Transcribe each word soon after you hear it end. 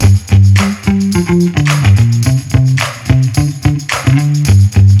You're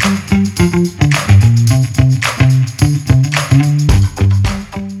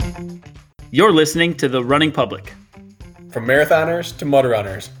listening to The Running Public. From marathoners to mud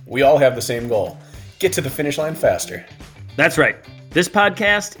runners, we all have the same goal. Get to the finish line faster. That's right. This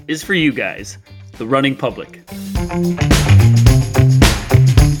podcast is for you guys, The Running Public.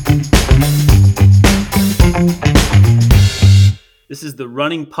 This is The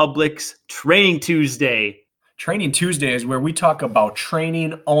Running Public's Training Tuesday. Training Tuesday is where we talk about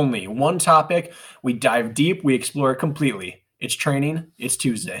training only. One topic, we dive deep, we explore it completely. It's training, it's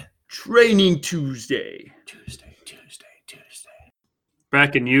Tuesday. Training Tuesday. Tuesday.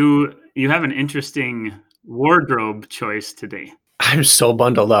 Bracken, you have an interesting wardrobe choice today. I'm so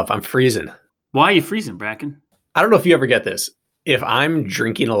bundled up. I'm freezing. Why are you freezing, Bracken? I don't know if you ever get this. If I'm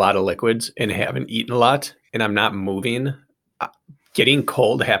drinking a lot of liquids and haven't eaten a lot and I'm not moving, getting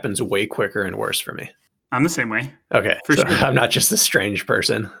cold happens way quicker and worse for me. I'm the same way. Okay. For so sure. I'm not just a strange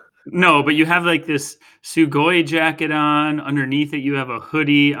person. No, but you have like this Sugoi jacket on. Underneath it, you have a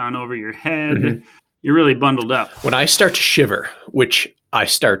hoodie on over your head. Mm-hmm. You're really bundled up. When I start to shiver, which I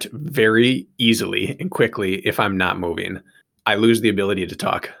start very easily and quickly if I'm not moving, I lose the ability to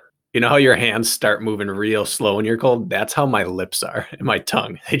talk. You know how your hands start moving real slow when you're cold? That's how my lips are and my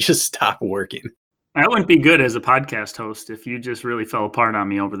tongue. They just stop working. That wouldn't be good as a podcast host if you just really fell apart on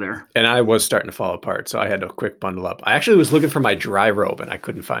me over there. And I was starting to fall apart, so I had to quick bundle up. I actually was looking for my dry robe, and I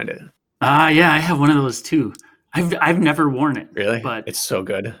couldn't find it. Yeah, I have one of those too. I've never worn it. Really? But it's so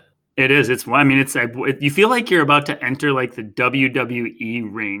good. It is. You feel like you're about to enter like the WWE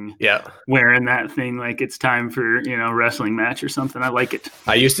ring. Yeah. Wearing that thing like it's time for, a wrestling match or something. I like it.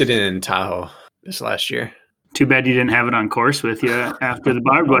 I used it in Tahoe this last year. Too bad you didn't have it on course with you after the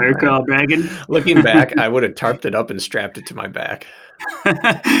barbed wire call, Bracken. Looking back, I would have tarped it up and strapped it to my back.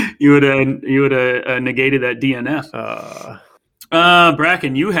 You would have negated that DNF.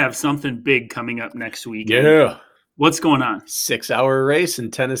 Bracken, you have something big coming up next week. Yeah. What's going on? 6-hour race in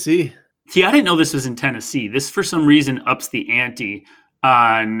Tennessee. See, I didn't know this was in Tennessee. This, for some reason, ups the ante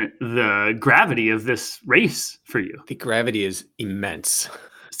on the gravity of this race for you. The gravity is immense.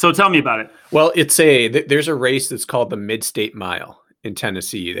 So tell me about it. Well, there's a race that's called the Mid-State Mile in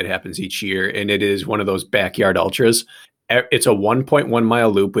Tennessee that happens each year, and it is one of those backyard ultras. It's a 1.1 mile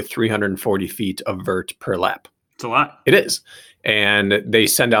loop with 340 feet of vert per lap. It's a lot. It is. And they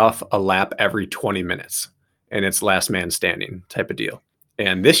send off a lap every 20 minutes, and it's last man standing type of deal.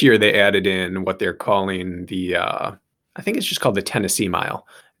 And this year they added in what they're calling I think it's just called the Tennessee Mile.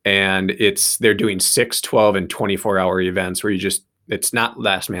 And they're doing 6, 12, and 24-hour events where it's not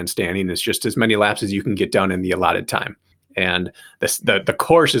last man standing. It's just as many laps as you can get done in the allotted time. And the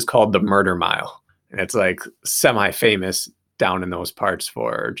course is called the Murder Mile. And it's like semi-famous down in those parts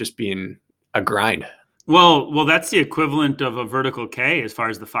for just being a grind. Well, that's the equivalent of a vertical K as far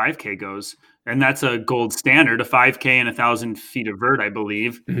as the 5K goes. And that's a gold standard, a 5K and 1,000 feet of vert, I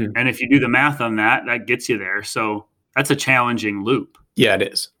believe. Mm-hmm. And if you do the math on that, that gets you there. So that's a challenging loop. Yeah, it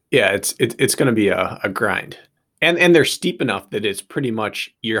is. Yeah, it's going to be a grind. And they're steep enough that it's pretty much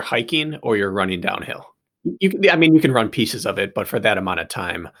you're hiking or you're running downhill. You can run pieces of it, but for that amount of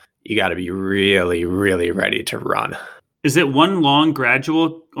time, you got to be really, really ready to run. Is it one long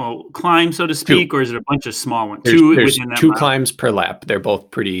gradual climb, so to speak, or is it a bunch of small ones? There's two climbs per lap. They're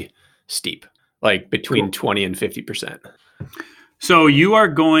both pretty steep, like between 20 and 50%. So you are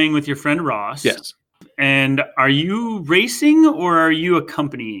going with your friend Ross. Yes. And are you racing or are you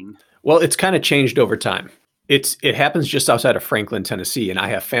accompanying? Well, it's kind of changed over time. It happens just outside of Franklin, Tennessee, and I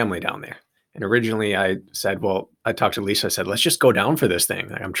have family down there. And originally I said, I talked to Lisa. I said, let's just go down for this thing.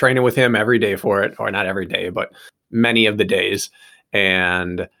 I'm training with him every day for it, or not every day, but many of the days.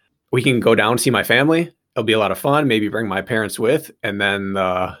 And we can go down, see my family. It'll be a lot of fun. Maybe bring my parents with. And then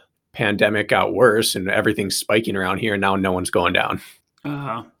the pandemic got worse and everything's spiking around here. And now no one's going down.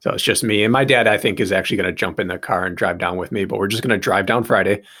 Uh-huh. So it's just me. And my dad, I think, is actually going to jump in the car and drive down with me. But we're just going to drive down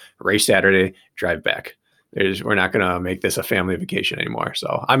Friday, race Saturday, drive back. We're not going to make this a family vacation anymore.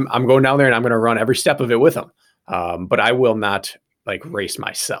 So I'm going down there and I'm going to run every step of it with them. But I will not race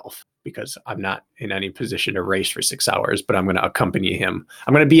myself because I'm not in any position to race for 6 hours, but I'm going to accompany him.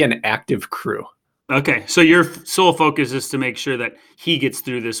 I'm going to be an active crew. Okay. So your sole focus is to make sure that he gets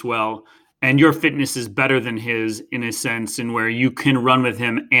through this well, and your fitness is better than his in a sense, in where you can run with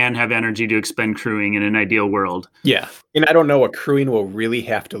him and have energy to expend crewing in an ideal world. Yeah. And I don't know what crewing will really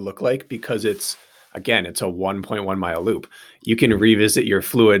have to look like because it's a 1.1 mile loop. You can revisit your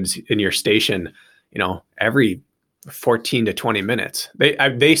fluids in your station, every 14 to 20 minutes.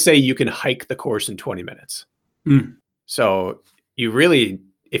 They say you can hike the course in 20 minutes. Mm. So you really,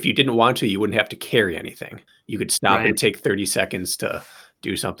 if you didn't want to, you wouldn't have to carry anything. You could stop Right. and take 30 seconds to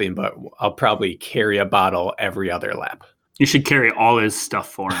do something, but I'll probably carry a bottle every other lap. You should carry all his stuff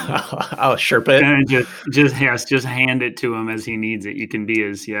for him. I'll Sherpa it. And just hand it to him as he needs it. You can be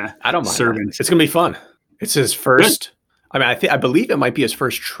his I don't mind servant. that. It's gonna be fun. It's his first. Good. I mean, I believe it might be his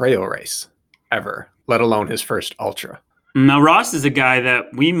first trail race ever, let alone his first ultra. Now, Ross is a guy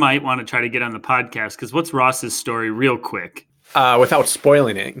that we might want to try to get on the podcast, because what's Ross's story real quick? Without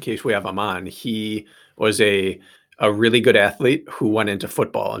spoiling it, in case we have him on, he was a really good athlete who went into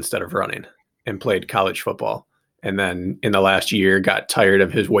football instead of running and played college football. And then in the last year got tired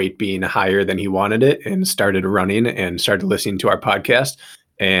of his weight being higher than he wanted it and started running and started listening to our podcast.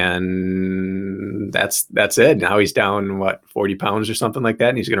 And that's it. Now he's down, 40 pounds or something like that.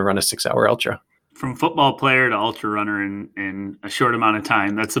 And he's going to run a 6-hour ultra. From football player to ultra runner in a short amount of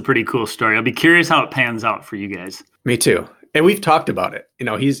time. That's a pretty cool story. I'll be curious how it pans out for you guys. Me too. And we've talked about it.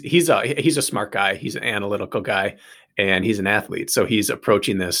 He's a smart guy. He's an analytical guy, and he's an athlete. So he's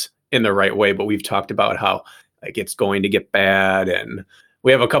approaching this in the right way. But we've talked about how it's going to get bad, and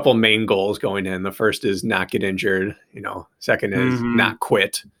we have a couple main goals going in. The first is not get injured. Second is not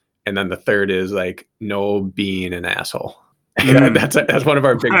quit, and then the third is no being an asshole. That's one of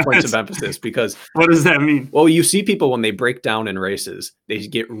our big points of emphasis, because what does that mean? Well, you see people when they break down in races, they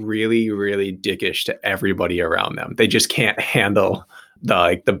get really, really dickish to everybody around them. They just can't handle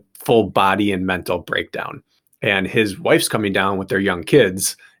the full body and mental breakdown. And his wife's coming down with their young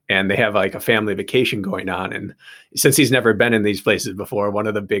kids, and they have a family vacation going on. And since he's never been in these places before, one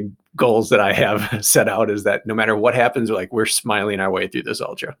of the big goals that I have set out is that no matter what happens, we're smiling our way through this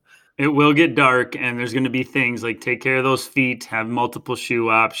ultra. It will get dark, and there's going to be things like take care of those feet, have multiple shoe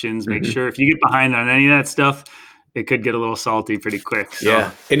options, make sure if you get behind on any of that stuff, it could get a little salty pretty quick. So.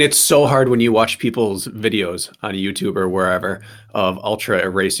 Yeah. And it's so hard when you watch people's videos on YouTube or wherever of ultra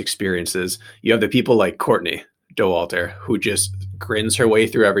race experiences. You have the people like Courtney Dauwalter, who just grins her way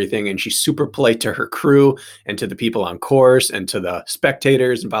through everything, and she's super polite to her crew and to the people on course and to the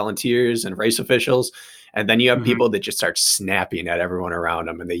spectators and volunteers and race officials. And then you have people that just start snapping at everyone around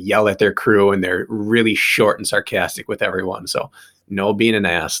them, and they yell at their crew, and they're really short and sarcastic with everyone. So no being an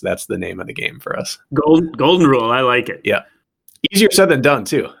ass. That's the name of the game for us. Golden rule. I like it. Yeah. Easier said than done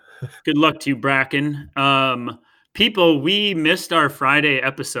too. Good luck to you, Bracken. People, we missed our Friday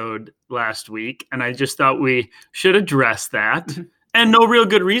episode last week, and I just thought we should address that. And no real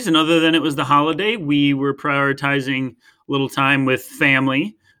good reason other than it was the holiday. We were prioritizing a little time with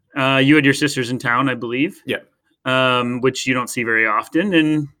family. You had your sisters in town, I believe. Yeah. Which you don't see very often.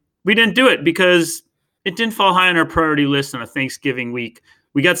 And we didn't do it because it didn't fall high on our priority list on a Thanksgiving week.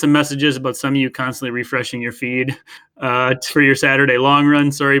 We got some messages about some of you constantly refreshing your feed for your Saturday long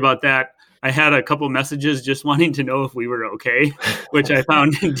run. Sorry about that. I had a couple messages just wanting to know if we were okay, which I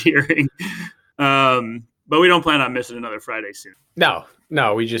found endearing. But we don't plan on missing another Friday soon. No,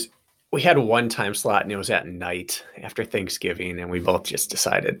 we had one time slot, and it was at night after Thanksgiving, and we both just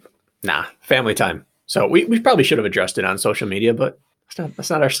decided, family time. So we probably should have addressed it on social media, but that's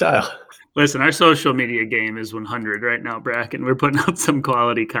not our style. Listen, our social media game is 100 right now, Bracken. We're putting out some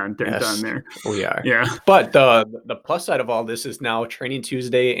quality content on there. We are. Yeah. But the plus side of all this is now Training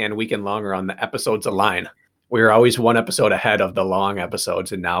Tuesday and Weekend Long Run, the episodes align. We were always one episode ahead of the long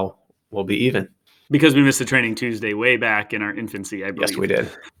episodes, and now we'll be even. Because we missed the Training Tuesday way back in our infancy, I believe. Yes, we did.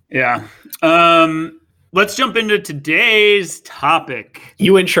 Yeah. Let's jump into today's topic.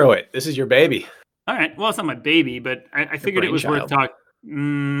 You intro it. This is your baby. All right. Well, it's not my baby, but I figured it was worth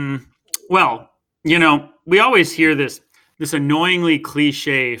talking. Well, we always hear this annoyingly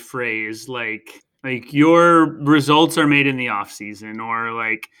cliche phrase like your results are made in the off season, or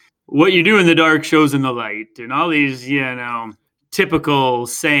like what you do in the dark shows in the light, and all these, typical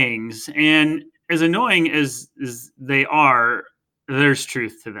sayings. And as annoying as they are, there's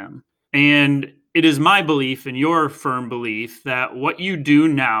truth to them. And it is my belief and your firm belief that what you do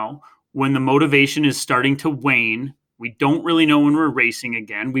now, when the motivation is starting to wane, we don't really know when we're racing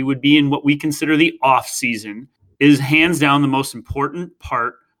again, we would be in what we consider the off season, is hands down the most important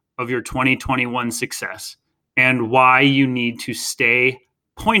part of your 2021 success, and why you need to stay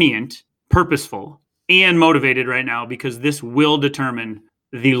poignant, purposeful, and motivated right now, because this will determine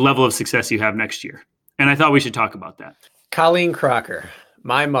the level of success you have next year. And I thought we should talk about that. Colleen Crocker,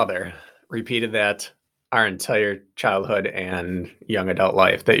 my mother, repeated that our entire childhood and young adult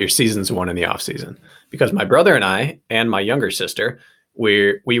life, that your season's won in the off season. Because my brother and I and my younger sister,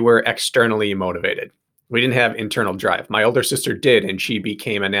 we were externally motivated. We didn't have internal drive. My older sister did, and she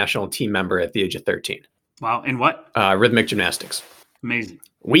became a national team member at the age of 13. Wow. And what? Rhythmic gymnastics. Amazing.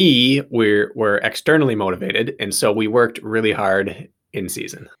 We were externally motivated, and so we worked really hard in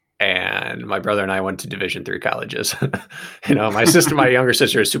season. And my brother and I went to Division III colleges. My younger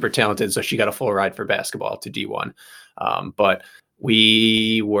sister is super talented, so she got a full ride for basketball to D1. But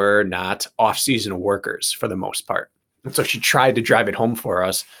we were not off-season workers for the most part. And so she tried to drive it home for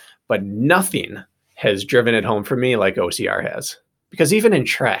us, but nothing has driven it home for me like OCR has. Because even in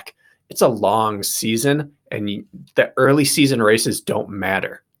track, it's a long season, and the early season races don't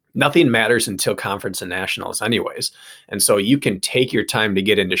matter. Nothing matters until conference and nationals anyways. And so you can take your time to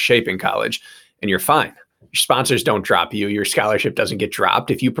get into shape in college and you're fine. Your sponsors don't drop you. Your scholarship doesn't get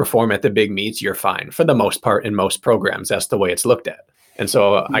dropped. If you perform at the big meets, you're fine. For the most part, in most programs, that's the way it's looked at. And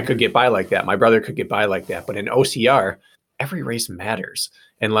so I could get by like that. My brother could get by like that. But in OCR, every race matters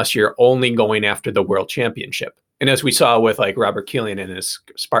unless you're only going after the world championship. And as we saw with like Robert Keelan in his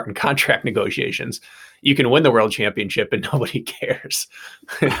Spartan contract negotiations, you can win the world championship and nobody cares.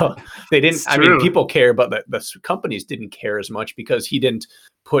 They didn't. I mean, people care, but the companies didn't care as much because he didn't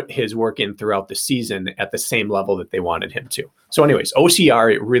put his work in throughout the season at the same level that they wanted him to. So anyways,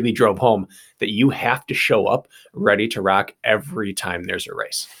 OCR, it really drove home that you have to show up ready to rock every time there's a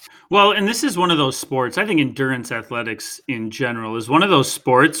race. Well, and this is one of those sports, I think endurance athletics in general is one of those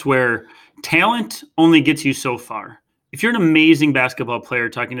sports where talent only gets you so far. If you're an amazing basketball player,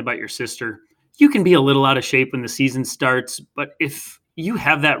 talking about your sister, you can be a little out of shape when the season starts, but if you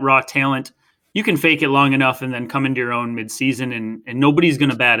have that raw talent, you can fake it long enough and then come into your own mid-season and nobody's going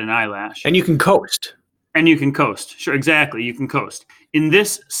to bat an eyelash. And you can coast. Sure, exactly. You can coast. In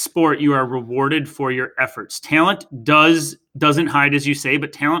this sport, you are rewarded for your efforts. Talent doesn't hide, as you say,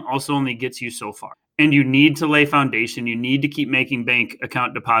 but talent also only gets you so far. And you need to lay foundation. You need to keep making bank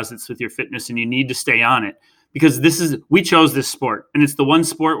account deposits with your fitness, and you need to stay on it. Because we chose this sport, and it's the one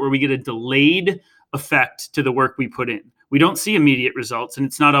sport where we get a delayed effect to the work we put in. We don't see immediate results, and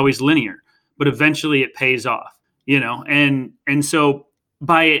it's not always linear, but eventually it pays off, and so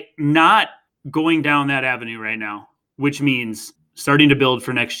by not going down that avenue right now, which means starting to build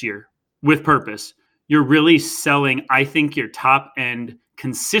for next year with purpose, you're really selling, I think, your top end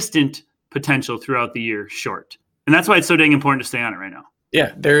consistent potential throughout the year short. And that's why it's so dang important to stay on it right now.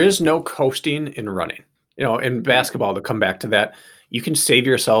 Yeah, there is no coasting in running. In basketball, to come back to that, you can save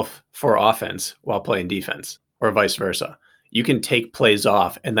yourself for offense while playing defense, or vice versa. You can take plays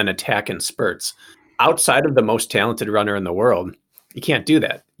off and then attack in spurts. Outside of the most talented runner in the world, you can't do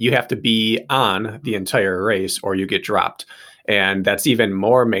that. You have to be on the entire race or you get dropped. And that's even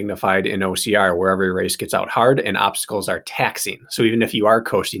more magnified in OCR, where every race gets out hard and obstacles are taxing. So even if you are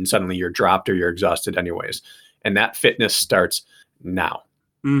coasting, suddenly you're dropped or you're exhausted anyways. And that fitness starts now.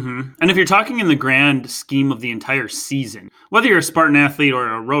 Mm-hmm. And if you're talking in the grand scheme of the entire season, whether you're a Spartan athlete or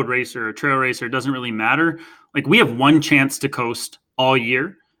a road racer or a trail racer, it doesn't really matter. Like, we have one chance to coast all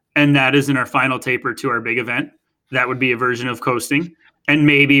year, and that is in our final taper to our big event. That would be a version of coasting, and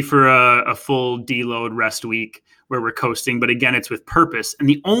maybe for a full deload rest week where we're coasting. But again, it's with purpose. And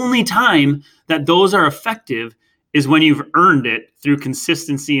the only time that those are effective is when you've earned it through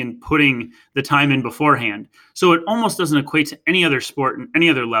consistency and putting the time in beforehand. So it almost doesn't equate to any other sport and any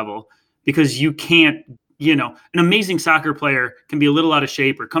other level, because you can't, an amazing soccer player can be a little out of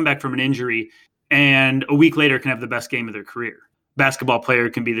shape or come back from an injury and a week later can have the best game of their career. Basketball player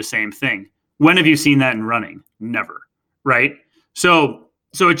can be the same thing. When have you seen that in running? Never, right? So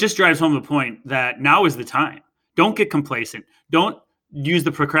it just drives home the point that now is the time. Don't get complacent. Don't use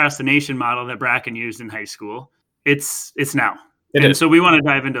the procrastination model that Bracken used in high school. It's now. So we want to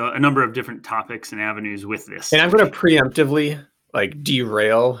dive into a number of different topics and avenues with this. And I'm going to preemptively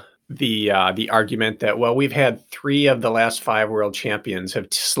derail the argument that, well, we've had 3 of the last 5 world champions have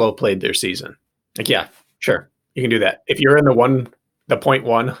slow played their season. Yeah, sure. You can do that. If you're in the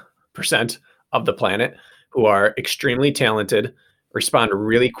 0.1% of the planet who are extremely talented, respond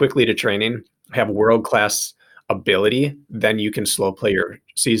really quickly to training, have world-class ability, then you can slow play your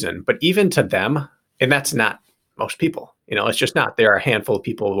season. But even to them, and that's not most people, it's just not. There are a handful of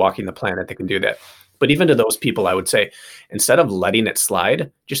people walking the planet that can do that. But even to those people, I would say, instead of letting it slide,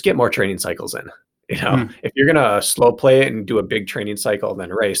 just get more training cycles in. If you're going to slow play it and do a big training cycle, then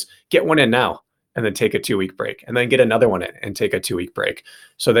race, get one in now and then take a 2-week break, and then get another one in and take a 2-week break,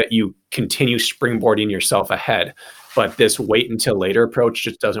 so that you continue springboarding yourself ahead. But this wait until later approach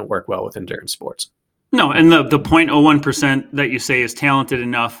just doesn't work well with endurance sports. No, and the 0.01% that you say is talented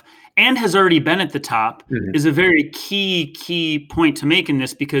enough and has already been at the top is a very key point to make in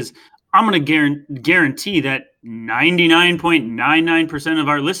this, because I'm going to guarantee that 99.99% of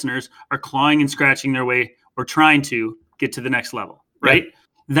our listeners are clawing and scratching their way or trying to get to the next level, right? Yeah.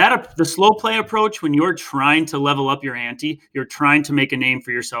 the slow play approach, when you're trying to level up your ante, you're trying to make a name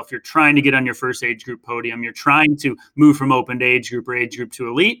for yourself, you're trying to get on your first age group podium, you're trying to move from open to age group or age group to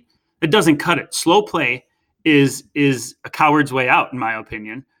elite, it doesn't cut it. Slow play is a coward's way out, in my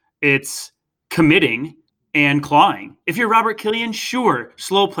opinion. It's committing and clawing. If you're Robert Killian, sure,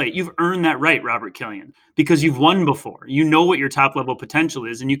 slow play. You've earned that right, Robert Killian, because you've won before. You know what your top level potential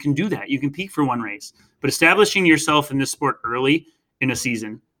is, and you can do that. You can peak for one race. But establishing yourself in this sport early in a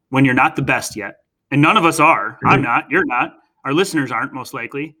season when you're not the best yet, and none of us are, I'm not, you're not, our listeners aren't most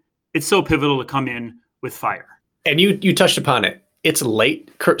likely, it's so pivotal to come in with fire. And you touched upon it. It's late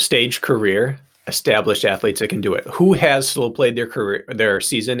stage career, established athletes that can do it. Who has slow played their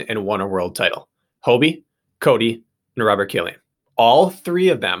season and won a world title? Hobie, Cody, and Robert Killian. All three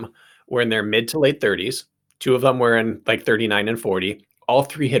of them were in their mid to late 30s. Two of them were in like 39 and 40. All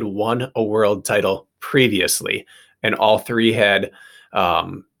three had won a world title previously, and all three had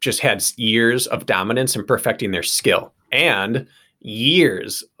just had years of dominance and perfecting their skill and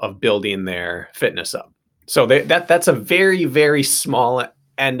years of building their fitness up. So that's a very, very small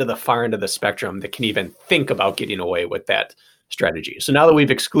end of the far end of the spectrum that can even think about getting away with that strategy. So now that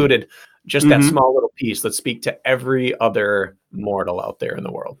we've excluded just that small little piece, let's speak to every other mortal out there in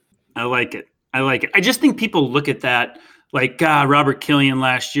the world. I like it. I just think people look at that like, God, Robert Killian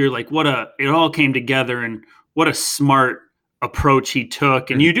last year, like it all came together and what a smart approach he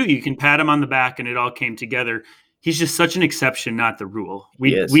took. And you can pat him on the back and it all came together. He's just such an exception, not the rule.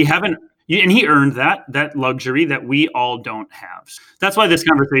 We haven't, and he earned that luxury that we all don't have. That's why this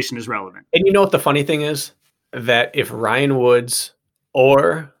conversation is relevant. And you know what the funny thing is? That if Ryan Woods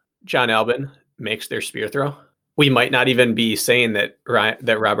or John Albin makes their spear throw, we might not even be saying that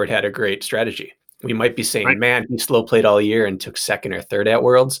Robert had a great strategy. We might be saying, man, he slow played all year and took second or third at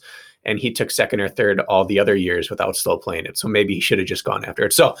Worlds, and he took second or third all the other years without slow playing it. So maybe he should have just gone after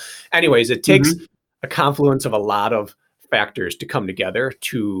it. So anyways, it takes a confluence of a lot of factors to come together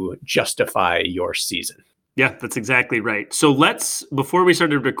to justify your season. Yeah, that's exactly right. So before we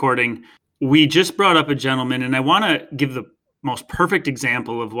started recording, we just brought up a gentleman, and I want to give the most perfect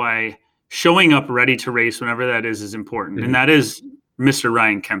example of why showing up ready to race, whenever that is important. And that is Mr.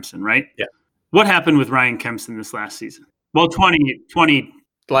 Ryan Kempson, right? Yeah. What happened with Ryan Kempson this last season? Well, 2020.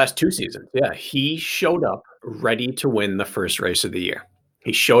 The last two seasons. Yeah. He showed up ready to win the first race of the year.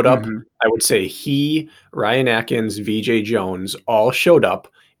 He showed up, I would say Ryan Atkins, VJ Jones, all showed up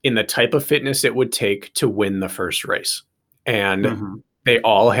in the type of fitness it would take to win the first race. And they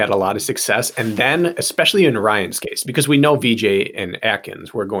all had a lot of success. And then, especially in Ryan's case, because we know VJ and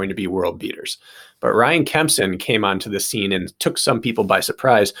Atkins were going to be world beaters, but Ryan Kempson came onto the scene and took some people by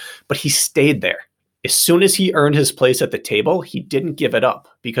surprise, but he stayed there. As soon as he earned his place at the table, he didn't give it up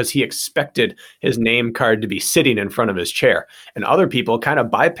because he expected his name card to be sitting in front of his chair. And other people kind of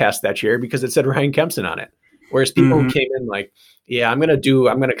bypassed that chair because it said Ryan Kempson on it. Whereas people who came in like, yeah, I'm going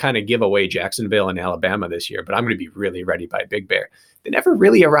to kind of give away Jacksonville and Alabama this year, but I'm going to be really ready by Big Bear. They never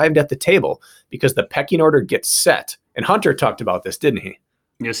really arrived at the table because the pecking order gets set. And Hunter talked about this, didn't he?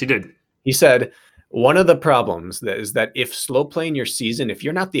 Yes, he did. He said, one of the problems is that if slow playing your season, if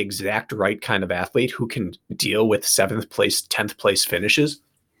you're not the exact right kind of athlete who can deal with 7th place, 10th place finishes,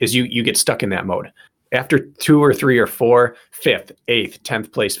 is you get stuck in that mode. After 2 or 3 or 4, 5th, 8th,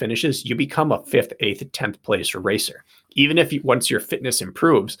 10th place finishes, you become a 5th, 8th, 10th place racer. Even if once your fitness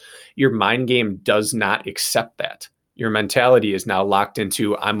improves, your mind game does not accept that. Your mentality is now locked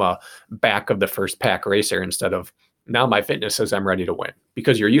into, I'm a back of the first pack racer instead of now my fitness says I'm ready to win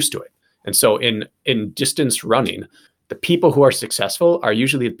because you're used to it. And so in distance running, the people who are successful are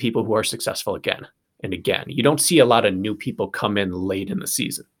usually the people who are successful again and again. You don't see a lot of new people come in late in the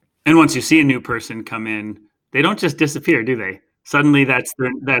season. And once you see a new person come in, they don't just disappear, do they? Suddenly that's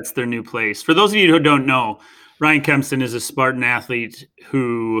their new place. For those of you who don't know, Ryan Kempson is a Spartan athlete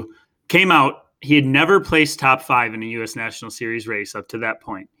who came out. He had never placed top 5 in a U.S. National Series race up to that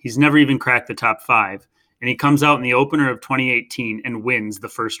point. He's never even cracked the top 5. And he comes out in the opener of 2018 and wins the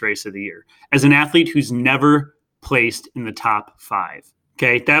first race of the year as an athlete who's never placed in the top 5.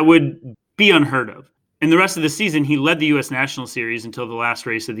 Okay, that would be unheard of. And the rest of the season, he led the U.S. National Series until the last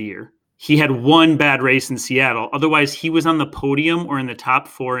race of the year. He had one bad race in Seattle. Otherwise, he was on the podium or in the top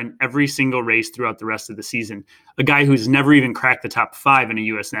 4 in every single race throughout the rest of the season. A guy who's never even cracked the top 5 in a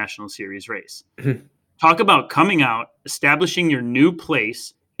U.S. National Series race. Talk about coming out, establishing your new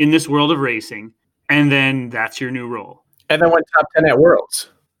place in this world of racing, and then that's your new role. And then went top 10 at Worlds.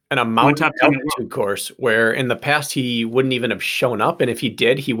 And a mountain altitude course where in the past he wouldn't even have shown up. And if he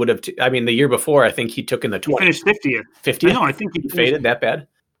did, he would have, the year before, I think he took in the 20th. He finished 50th. 50th? No, I think he faded that bad.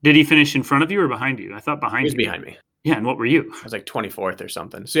 Did he finish in front of you or behind you? I thought behind you. He was behind me. Yeah, and what were you? I was like 24th or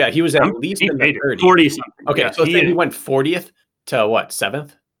something. So yeah, he was at least in the 30s. 40 something. Okay, Yeah, so let's say he went 40th to what,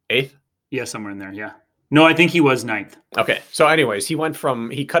 7th, 8th? Yeah, somewhere in there. Yeah. No, I think he was 9th. Okay, so anyways,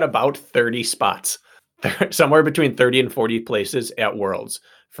 he cut about 30 spots, somewhere between 30 and 40 places at Worlds,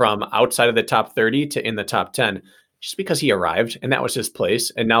 from outside of the top 30 to in the top 10, just because he arrived and that was his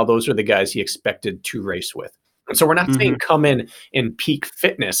place. And now those are the guys he expected to race with. And so we're not saying come in peak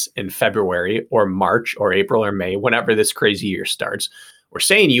fitness in February or March or April or May, whenever this crazy year starts. We're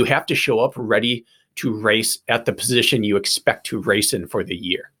saying you have to show up ready to race at the position you expect to race in for the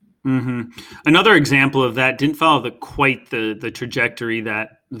year. Another example of that didn't follow quite the trajectory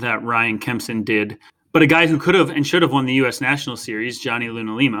that Ryan Kempson did, but a guy who could have and should have won the U.S. National Series, Johnny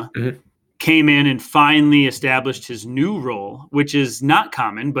Luna Lima, came in and finally established his new role, which is not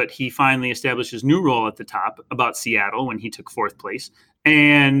common, but he finally established his new role at the top about Seattle when he took 4th place.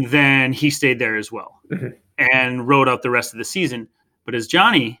 And then he stayed there as well and rode out the rest of the season. But as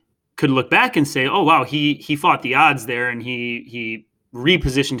Johnny could look back and say, oh, wow, he fought the odds there and he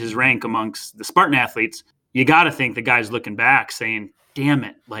repositioned his rank amongst the Spartan athletes. You got to think the guy's looking back saying, damn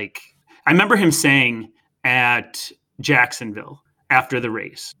it. Like, I remember him saying at Jacksonville after the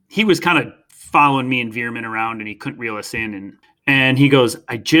race, he was kind of following me and Veerman around and he couldn't reel us in. And he goes,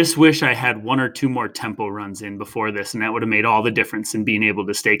 I just wish I had 1 or 2 more tempo runs in before this. And that would have made all the difference in being able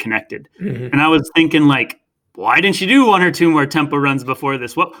to stay connected. And I was thinking, like, why didn't you do 1 or 2 more tempo runs before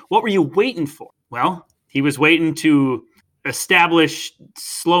this? What were you waiting for? Well, he was waiting to establish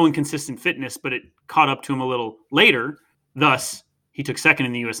slow and consistent fitness, but it caught up to him a little later. Thus, he took 2nd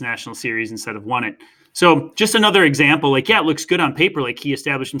in the U.S. National Series instead of won it. So just another example, like, yeah, it looks good on paper, like he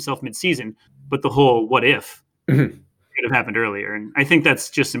established himself mid-season, but the whole what if could have happened earlier. And I think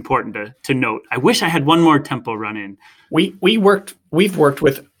that's just important to note. I wish I had 1 more tempo run in. We've worked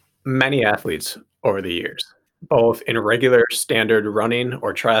with many athletes over the years, both in regular standard running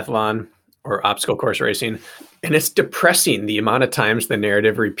or triathlon or obstacle course racing. And it's depressing the amount of times the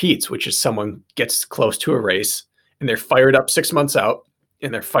narrative repeats, which is someone gets close to a race and they're fired up 6 months out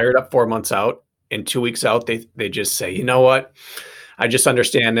and they're fired up 4 months out, and 2 weeks out, they just say, you know what? I just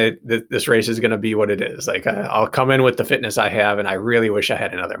understand that this race is going to be what it is. Like, I'll come in with the fitness I have, and I really wish I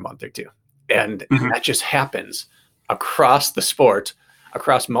had another month or 2. And that just happens across the sport,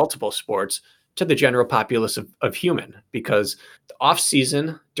 across multiple sports, to the general populace of human, because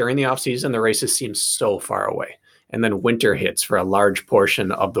during the off season, the races seem so far away. And then winter hits for a large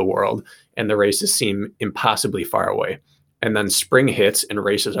portion of the world and the races seem impossibly far away. And then spring hits and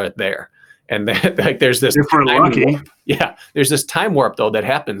races are there. And then, like, there's this there's this time warp though that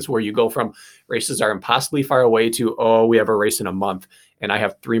happens where you go from races are impossibly far away to, oh, we have a race in a month and I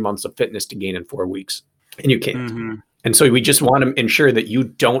have 3 months of fitness to gain in 4 weeks, and you can't. And so we just want to ensure that you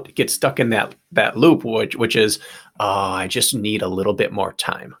don't get stuck in that loop, which is, I just need a little bit more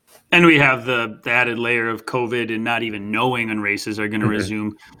time. And we have the added layer of COVID and not even knowing when races are going to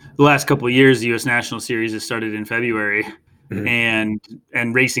resume. The last couple of years, the U.S. National Series has started in February, and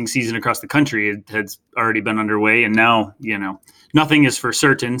racing season across the country has already been underway. And now, nothing is for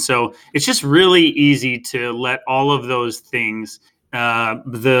certain. So it's just really easy to let all of those things,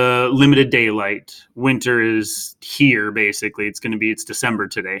 the limited daylight, winter is here, basically. It's December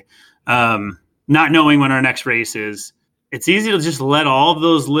today. Not knowing when our next race is, it's easy to just let all of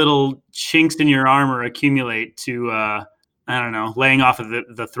those little chinks in your armor accumulate to, laying off of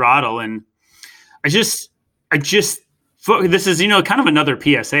the throttle. And I just, this is, kind of another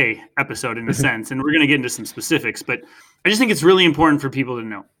PSA episode in a sense, and we're going to get into some specifics, but I just think it's really important for people to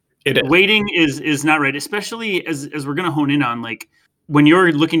know. It is. Waiting is not right, especially as we're going to hone in on, like, when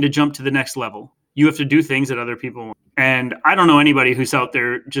you're looking to jump to the next level, you have to do things that other people want. And I don't know anybody who's out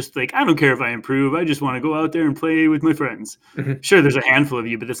there just like, I don't care if I improve. I just want to go out there and play with my friends. Sure, there's a handful of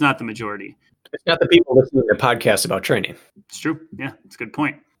you, but that's not the majority. It's not the people listening to podcasts about training. It's true. Yeah, it's a good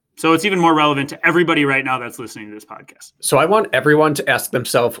point. So it's even more relevant to everybody right now that's listening to this podcast. So I want everyone to ask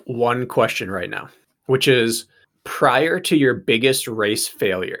themselves one question right now, which is, prior to your biggest race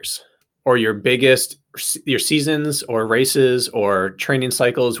failures or your seasons or races or training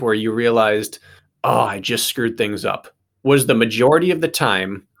cycles where you realized, I just screwed things up, was the majority of the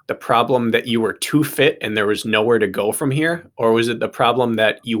time the problem that you were too fit and there was nowhere to go from here? Or was it the problem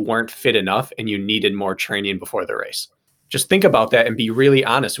that you weren't fit enough and you needed more training before the race? Just think about that and be really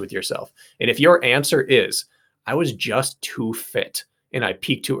honest with yourself. And if your answer is, I was just too fit and I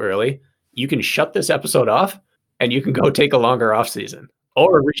peaked too early, you can shut this episode off and you can go take a longer off season,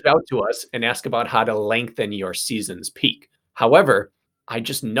 or reach out to us and ask about how to lengthen your season's peak. However, I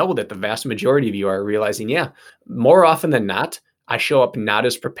just know that the vast majority of you are realizing, more often than not, I show up not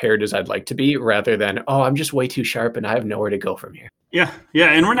as prepared as I'd like to be, rather than, oh, I'm just way too sharp and I have nowhere to go from here. Yeah.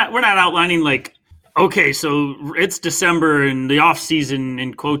 And we're not outlining like, okay, so it's December and the off season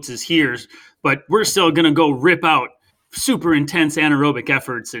in quotes is here, but we're still going to go rip out super intense anaerobic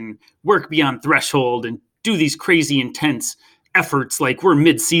efforts and work beyond threshold and do these crazy intense efforts like we're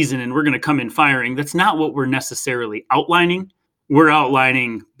mid-season and we're going to come in firing. That's not what we're necessarily outlining. We're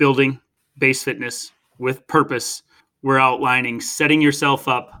outlining building base fitness with purpose. We're outlining setting yourself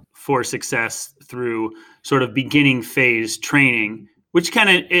up for success through sort of beginning phase training, which kind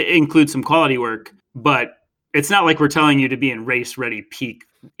of includes some quality work, but it's not like we're telling you to be in race ready peak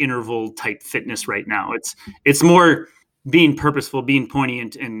interval type fitness right now. It's more being purposeful, being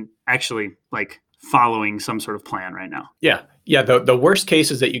poignant, and actually like following some sort of plan right now. Yeah. The worst case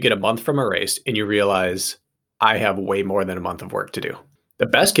is that you get a month from a race and you realize I have way more than a month of work to do. The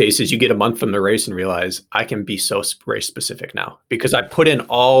best case is you get a month from the race and realize I can be so race specific now because I put in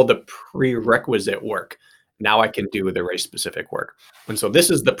all the prerequisite work. Now I can do the race specific work. And so this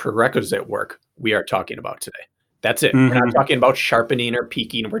is the prerequisite work we are talking about today. That's it. We're not talking about sharpening or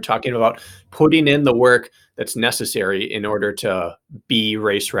peaking. We're talking about putting in the work that's necessary in order to be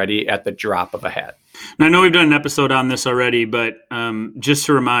race ready at the drop of a hat. Now, I know we've done an episode on this already, but just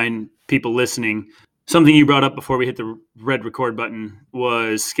to remind people listening, something you brought up before we hit the red record button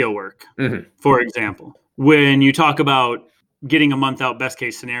was skill work. For example, when you talk about getting a month out best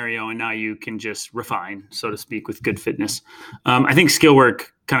case scenario and now you can just refine, so to speak, with good fitness. I think skill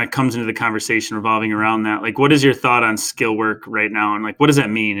work kind of comes into the conversation revolving around that. Like, what is your thought on skill work right now? And like, what does that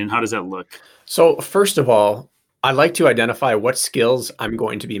mean and how does that look? So first of all, I like to identify what skills I'm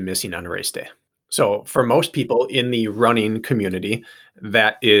going to be missing on a race day. So for most people in the running community,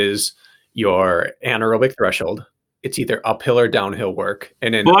 that is your anaerobic threshold. It's either uphill or downhill work.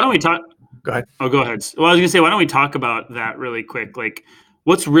 And then, well, why don't we talk? Go ahead. Oh, go ahead. Well, I was going to say, why don't we talk about that really quick? Like,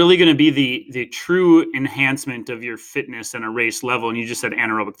 what's really going to be the true enhancement of your fitness and a race level? And you just said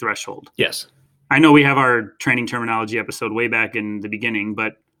anaerobic threshold. Yes. I know we have our training terminology episode way back in the beginning,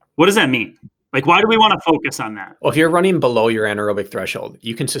 but what does that mean? Like, why do we want to focus on that? Well, if you're running below your anaerobic threshold,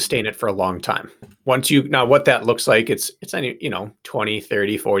 you can sustain it for a long time. Now what that looks like, it's 20,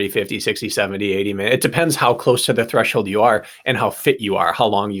 30, 40, 50, 60, 70, 80 minutes. It depends how close to the threshold you are and how fit you are, how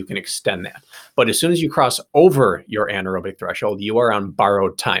long you can extend that. But as soon as you cross over your anaerobic threshold, you are on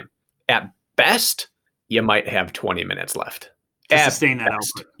borrowed time. At best, you might have 20 minutes left. To sustain that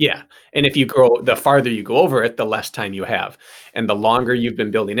output. Yeah. And if you grow, the farther you go over it, the less time you have. And the longer you've been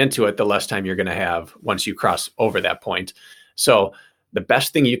building into it, the less time you're going to have once you cross over that point. So the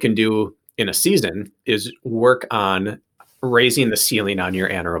best thing you can do in a season is work on raising the ceiling on your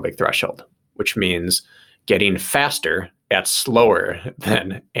anaerobic threshold, which means getting faster at slower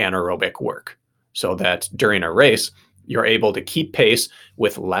than anaerobic work, so that during a race, you're able to keep pace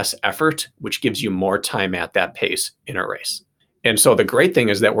with less effort, which gives you more time at that pace in a race. And so the great thing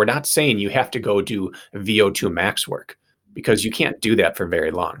is that we're not saying you have to go do VO2 max work, because you can't do that for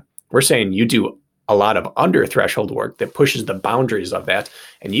very long. We're saying you do a lot of under threshold work that pushes the boundaries of that.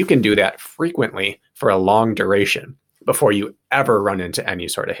 And you can do that frequently for a long duration before you ever run into any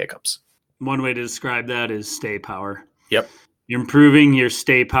sort of hiccups. One way to describe that is stay power. Yep. You're improving your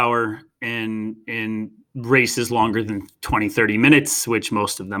stay power in races longer than 20, 30 minutes, which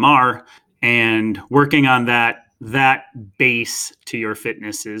most of them are, and working on that base to your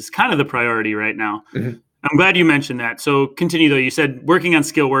fitness is kind of the priority right now. I'm glad you mentioned that. So continue though. You said working on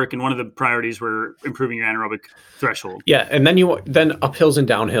skill work, and one of the priorities were improving your anaerobic threshold. Yeah. And then uphills and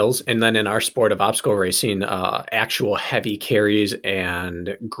downhills. And then in our sport of obstacle racing, actual heavy carries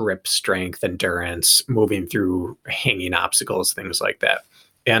and grip strength, endurance, moving through hanging obstacles, things like that.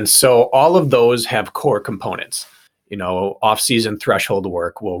 And so all of those have core components. Off-season threshold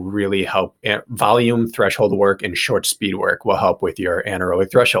work will really help. Volume threshold work and short speed work will help with your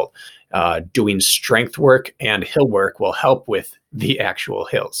anaerobic threshold. Doing strength work and hill work will help with the actual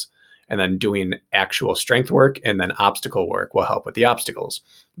hills. And then doing actual strength work and then obstacle work will help with the obstacles.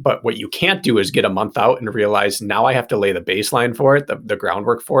 But what you can't do is get a month out and realize now I have to lay the baseline for it, the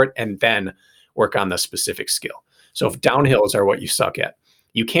groundwork for it, and then work on the specific skill. So if downhills are what you suck at,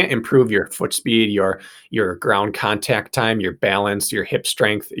 you can't improve your foot speed, your ground contact time, your balance, your hip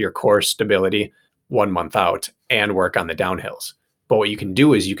strength, your core stability 1 month out and work on the downhills. But what you can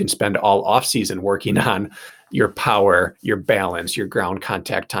do is you can spend all off season working on your power, your balance, your ground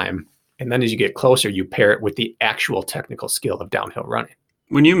contact time. And then as you get closer, you pair it with the actual technical skill of downhill running.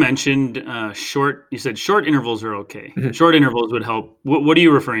 When you mentioned you said short intervals are okay. Short intervals would help. What are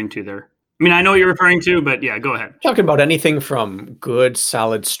you referring to there? I mean, I know what you're referring to, but yeah, go ahead. Talking about anything from good,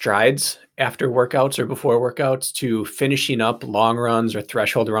 solid strides after workouts or before workouts to finishing up long runs or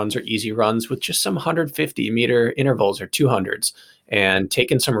threshold runs or easy runs with just some 150-meter intervals or 200s and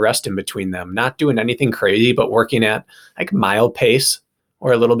taking some rest in between them, not doing anything crazy, but working at like mile pace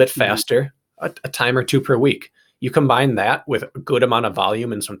or a little bit faster, a time or two per week. You combine that with a good amount of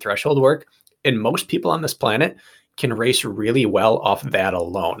volume and some threshold work, and most people on this planet can race really well off that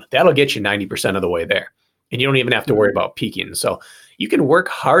alone. That'll get you 90% of the way there. And you don't even have to worry about peaking. So you can work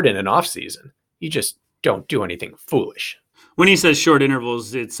hard in an off season. You just don't do anything foolish. When he says short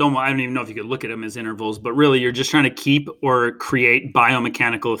intervals, it's so I don't even know if you could look at them as intervals, but really you're just trying to keep or create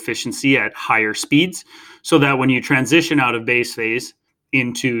biomechanical efficiency at higher speeds so that when you transition out of base phase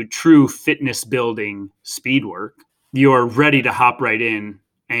into true fitness building speed work, you're ready to hop right in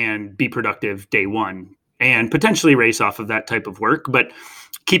and be productive day one and potentially race off of that type of work. But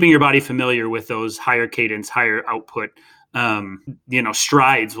keeping your body familiar with those higher cadence, higher output,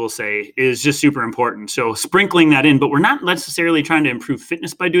 strides, we'll say, is just super important. So sprinkling that in, but we're not necessarily trying to improve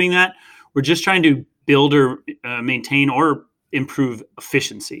fitness by doing that. We're just trying to build or maintain or improve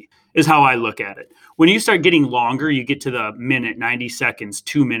efficiency is how I look at it. When you start getting longer, you get to the minute, 90 seconds,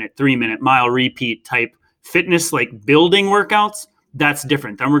 2 minute, 3 minute, mile repeat type fitness, like building workouts. That's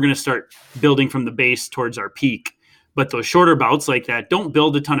different. Then we're going to start building from the base towards our peak. But those shorter bouts like that don't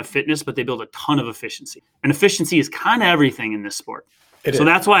build a ton of fitness, but they build a ton of efficiency. And efficiency is kind of everything in this sport. So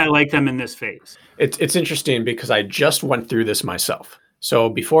that's why I like them in this phase. It's interesting because I just went through this myself. So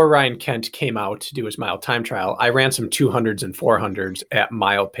before Ryan Kent came out to do his mile time trial, I ran some 200s and 400s at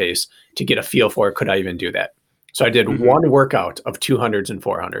mile pace to get a feel for could I even do that. So I did one workout of 200s and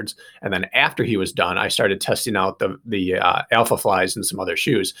 400s. And then after he was done, I started testing out the Alpha Flies and some other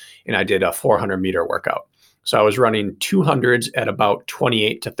shoes. And I did a 400-meter workout. So I was running 200s at about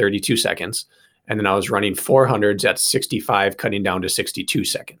 28 to 32 seconds. And then I was running 400s at 65, cutting down to 62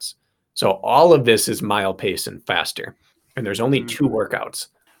 seconds. So all of this is mile pace and faster. And there's only two workouts.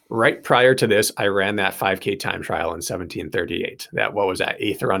 Right prior to this, I ran that 5K time trial in 1738. What was that,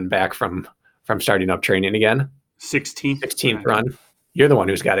 8th run back from starting up training again? 16th run. You're the one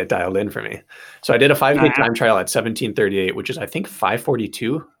who's got it dialed in for me. So I did a 5K time trial at 1738, which is, I think,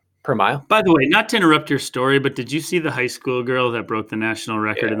 542 per mile. By the way, not to interrupt your story, but did you see the high school girl that broke the national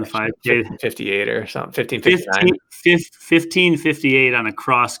record in the 5K? 1558 or something, 1559. 1558 on a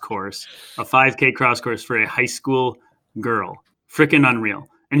cross course, a 5K cross course for a high school girl. Freaking unreal.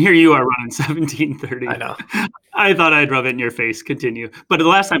 And here you are running 1730. I know. I thought I'd rub it in your face. Continue. But the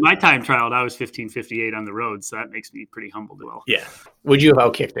last time I time trialed, I was 1558 on the road, so that makes me pretty humbled as well. Yeah. Would you have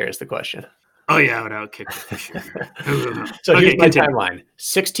outkicked there is the question. Oh, yeah, I would outkick it for sure. So here's my timeline.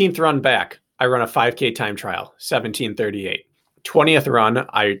 16th run back, I run a 5K time trial, 1738. 20th run,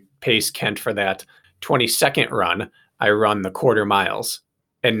 I pace Kent for that. 22nd run, I run the quarter miles.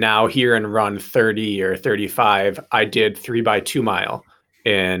 And now here in run 30 or 35, I did 3x2 mile.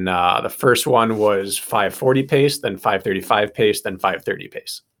 And the first one was 540 pace, then 535 pace, then 530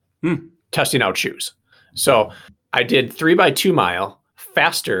 pace. Testing out shoes. So I did 3x2 mile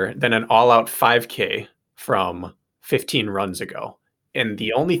faster than an all-out 5K from 15 runs ago. And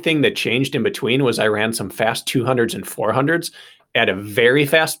the only thing that changed in between was I ran some fast 200s and 400s at a very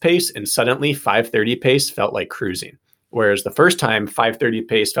fast pace, and suddenly 530 pace felt like cruising. Whereas the first time, 530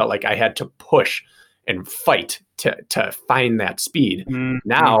 pace felt like I had to push and fight to find that speed.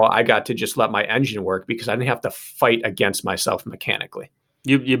 Now I got to just let my engine work because I didn't have to fight against myself mechanically.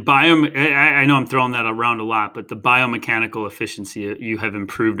 I know I'm throwing that around a lot, but the biomechanical efficiency you have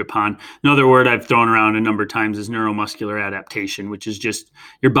improved upon. Another word I've thrown around a number of times is neuromuscular adaptation, which is just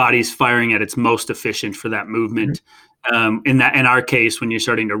your body's firing at its most efficient for that movement. In our case, when you're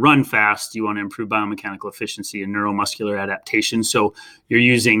starting to run fast, you want to improve biomechanical efficiency and neuromuscular adaptation. So you're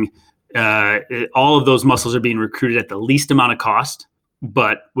using all of those muscles are being recruited at the least amount of cost,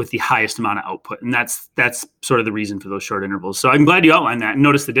 but with the highest amount of output. And that's sort of the reason for those short intervals. So I'm glad you outlined that and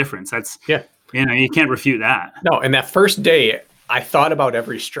notice the difference. You can't refute that. No. And that first day, I thought about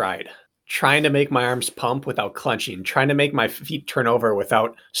every stride, trying to make my arms pump without clenching, trying to make my feet turn over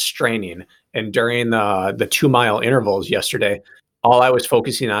without straining. And during the 2 mile intervals yesterday, all I was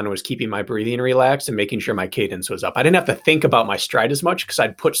focusing on was keeping my breathing relaxed and making sure my cadence was up. I didn't have to think about my stride as much because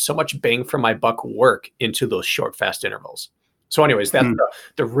I'd put so much bang for my buck work into those short, fast intervals. So anyways, that's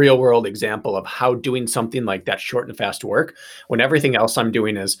the real world example of how doing something like that short and fast work when everything else I'm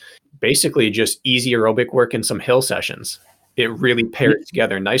doing is basically just easy aerobic work and some hill sessions. It really pairs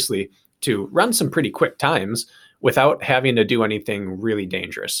together nicely to run some pretty quick times without having to do anything really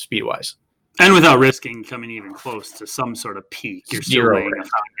dangerous speed-wise. And without risking coming even close to some sort of peak. You're still laying a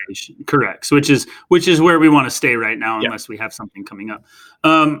foundation. Correct. Which is where we want to stay right now, unless we have something coming up.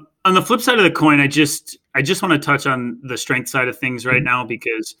 On the flip side of the coin, I just want to touch on the strength side of things right now,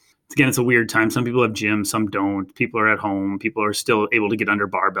 because again, it's a weird time. Some people have gyms, some don't. People are at home. People are still able to get under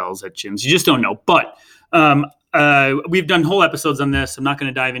barbells at gyms. You just don't know. But we've done whole episodes on this. I'm not going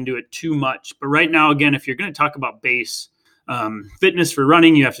to dive into it too much. But right now, again, if you're going to talk about base fitness for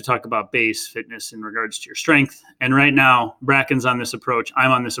running, you have to talk about base fitness in regards to your strength. And right now, Bracken's on this approach.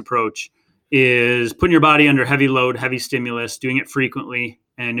 I'm on this approach, is putting your body under heavy load, heavy stimulus, doing it frequently,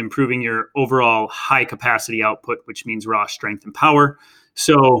 and improving your overall high capacity output, which means raw strength and power.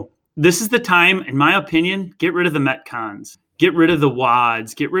 So this is the time, in my opinion, get rid of the Metcons, get rid of the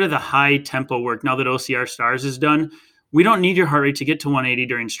WODs, get rid of the high tempo work. Now that OCR Stars is done, we don't need your heart rate to get to 180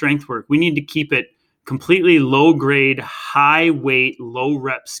 during strength work. We need to keep it completely low grade, high weight, low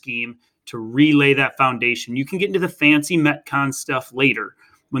rep scheme to relay that foundation. You can get into the fancy Metcon stuff later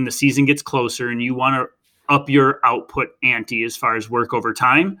when the season gets closer and you want to up your output ante as far as work over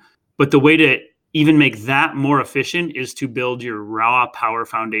time. But the way to even make that more efficient is to build your raw power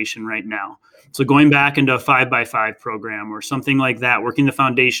foundation right now. So going back into a 5x5 program or something like that, working the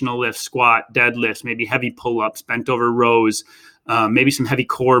foundational lift, squat, deadlifts, maybe heavy pull-ups, bent over rows, maybe some heavy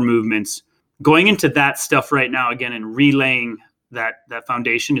core movements. Going into that stuff right now, again, and relaying that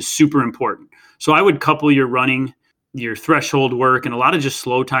foundation is super important. So I would couple your running, your threshold work, and a lot of just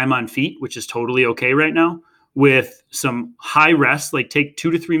slow time on feet, which is totally okay right now, with some high rest, like take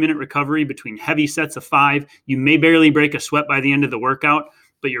 2 to 3 minute recovery between heavy sets of 5. You may barely break a sweat by the end of the workout,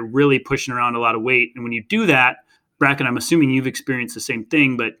 but you're really pushing around a lot of weight. And when you do that, Bracken, I'm assuming you've experienced the same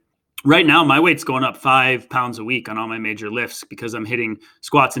thing, but right now my weight's going up 5 pounds a week on all my major lifts because I'm hitting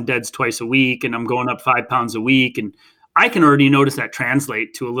squats and deads twice a week, and I'm going up 5 pounds a week. And I can already notice that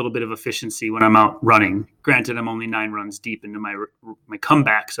translate to a little bit of efficiency when I'm out running. Granted, I'm only 9 runs deep into my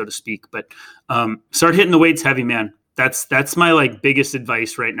comeback, so to speak, but start hitting the weights heavy, man. That's my biggest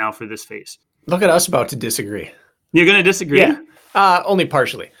advice right now for this phase. Look at us about to disagree. You're going to disagree? Yeah, only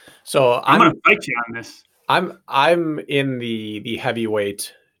partially. So I'm going to fight you on this. I'm in the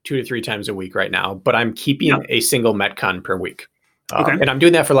heavyweight 2 to 3 times a week right now, but I'm keeping a single Metcon per week. Okay. And I'm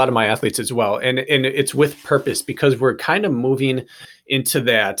doing that for a lot of my athletes as well. And it's with purpose because we're kind of moving into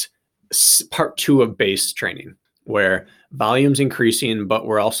that part 2 of base training where volume's increasing, but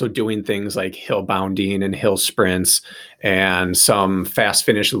we're also doing things like hill bounding and hill sprints and some fast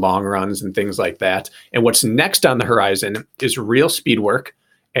finish long runs and things like that. And what's next on the horizon is real speed work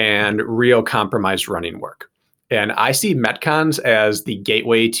and real compromised running work. And I see Metcons as the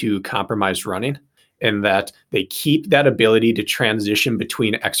gateway to compromised running, in that they keep that ability to transition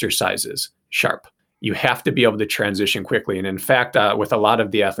between exercises sharp. You have to be able to transition quickly. And in fact, with a lot of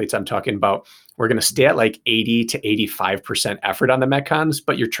the athletes I'm talking about, we're going to stay at 80 to 85% effort on the Metcons,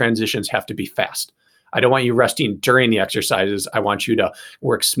 but your transitions have to be fast. I don't want you resting during the exercises. I want you to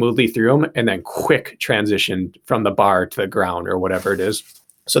work smoothly through them and then quick transition from the bar to the ground or whatever it is,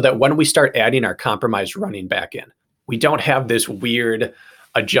 so that when we start adding our compromised running back in, we don't have this weird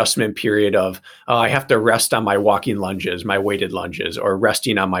adjustment period of, I have to rest on my walking lunges, my weighted lunges, or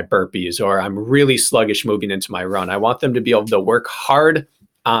resting on my burpees, or I'm really sluggish moving into my run. I want them to be able to work hard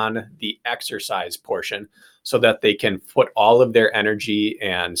on the exercise portion so that they can put all of their energy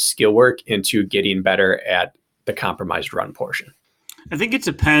and skill work into getting better at the compromised run portion. I think it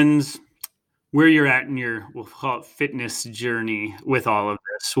depends where you're at in your, we'll call it, fitness journey with all of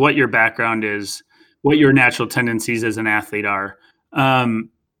this, what your background is, what your natural tendencies as an athlete are.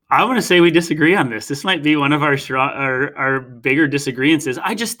 I want to say we disagree on this. This might be one of our bigger disagreements.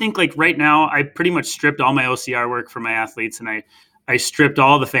 I just think right now I pretty much stripped all my OCR work for my athletes, and I stripped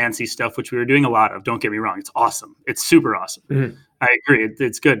all the fancy stuff, which we were doing a lot of. Don't get me wrong. It's awesome. It's super awesome. Mm-hmm. I agree.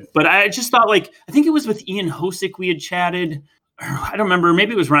 It's good. But I just thought I think it was with Ian Hosick we had chatted. I don't remember.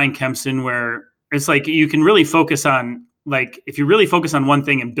 Maybe it was Ryan Kempson, where it's you can really focus on, if you really focus on one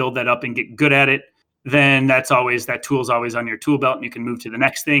thing and build that up and get good at it, then that tool's always on your tool belt and you can move to the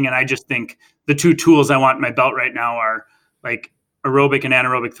next thing. And I just think the 2 tools I want in my belt right now are aerobic and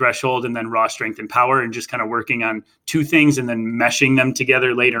anaerobic threshold, and then raw strength and power, and just kind of working on 2 things and then meshing them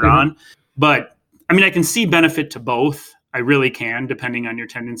together later on. But I mean, I can see benefit to both. I really can, depending on your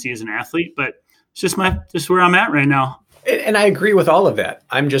tendency as an athlete, but it's just where I'm at right now. And I agree with all of that.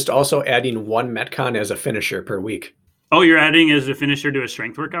 I'm just also adding 1 Metcon as a finisher per week. Oh, you're adding as a finisher to a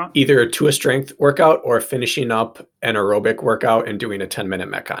strength workout? Either to a strength workout or finishing up an aerobic workout and doing a 10-minute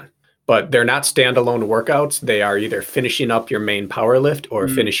Metcon. But they're not standalone workouts. They are either finishing up your main power lift or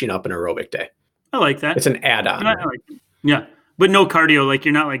finishing up an aerobic day. I like that. It's an add-on. I like it. Yeah. But no cardio, like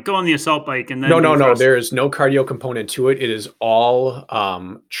you're not like go on the assault bike and then No. There is no cardio component to it. It is all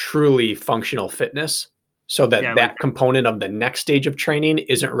truly functional fitness, so that component of the next stage of training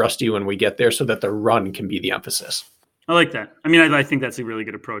isn't rusty when we get there, so that the run can be the emphasis. I like that. I mean, I think that's a really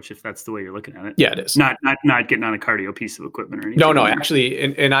good approach if that's the way you're looking at it. Yeah, it is. Not getting on a cardio piece of equipment or anything. No,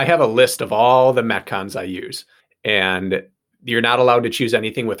 actually, and I have a list of all the Metcons I use, and you're not allowed to choose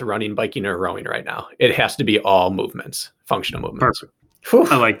anything with running, biking, or rowing right now. It has to be all movements, functional movements. Perfect. Whew,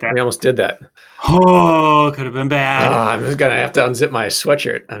 I like that. We almost did that. Oh, could have been bad. I'm just going to have to unzip my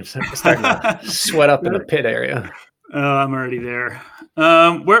sweatshirt. I'm starting to sweat up in the pit area. Oh, I'm already there.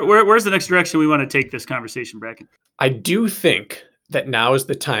 Where's the next direction we want to take this conversation, Bracken? I do think that now is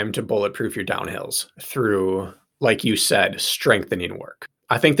the time to bulletproof your downhills through, like you said, strengthening work.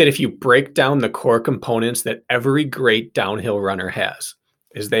 I think that if you break down the core components that every great downhill runner has,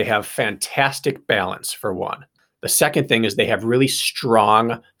 is they have fantastic balance, for one. The second thing is they have really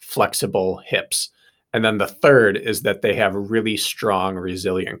strong, flexible hips. And then the third is that they have a really strong,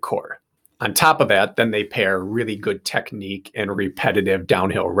 resilient core. On top of that, then they pair really good technique and repetitive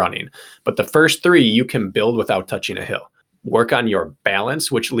downhill running. But the first three you can build without touching a hill. Work on your balance,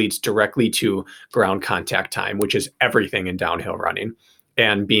 which leads directly to ground contact time, which is everything in downhill running,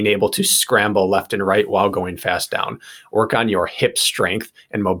 and being able to scramble left and right while going fast down. Work on your hip strength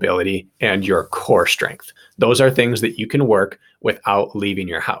and mobility and your core strength. Those are things that you can work without leaving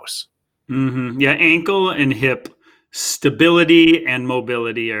your house. Mm-hmm. Yeah, ankle and hip stability and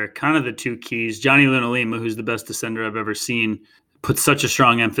mobility are kind of the two keys. Johnny Lunalima, who's the best descender I've ever seen, puts such a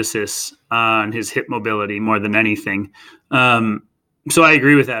strong emphasis on his hip mobility more than anything. So I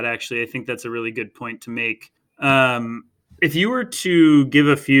agree with that, actually. I think that's a really good point to make. If you were to give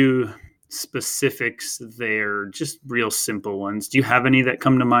a few specifics there, just real simple ones, do you have any that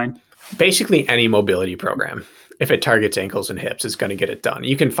come to mind? Basically, any mobility program, if it targets ankles and hips, is going to get it done.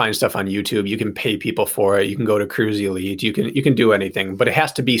 You can find stuff on YouTube. You can pay people for it. You can go to Cruise Elite. You can do anything, but it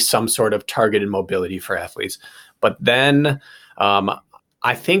has to be some sort of targeted mobility for athletes. But then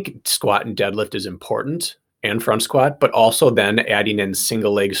I think squat and deadlift is important, and front squat, but also then adding in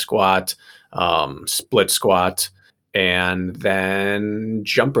single leg squat, split squat, and then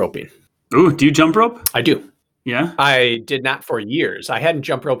jump roping. Ooh, do you jump rope? I do. Yeah. I did not for years. I hadn't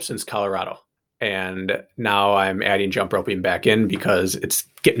jump roped since Colorado. And now I'm adding jump roping back in because it's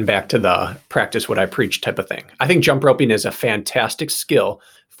getting back to the practice what I preach type of thing. I think jump roping is a fantastic skill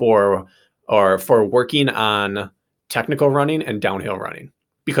for working on technical running and downhill running,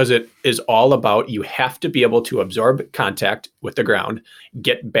 because it is all about, you have to be able to absorb contact with the ground,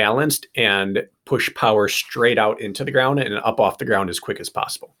 get balanced, and push power straight out into the ground and up off the ground as quick as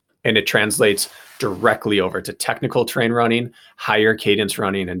possible. And it translates directly over to technical terrain running, higher cadence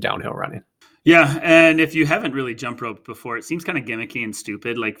running, and downhill running. Yeah, and if you haven't really jump roped before, it seems kind of gimmicky and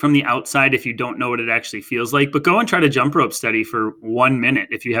stupid. Like from the outside, if you don't know what it actually feels like, but go and try to jump rope study for 1 minute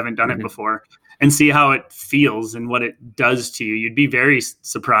if you haven't done it before, and see how it feels and what it does to you. You'd be very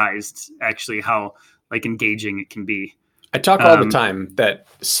surprised, actually, how like engaging it can be. I talk all the time that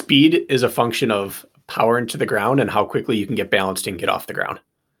speed is a function of power into the ground and how quickly you can get balanced and get off the ground.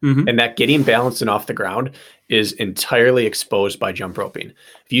 Mm-hmm. And that getting balanced and off the ground is entirely exposed by jump roping.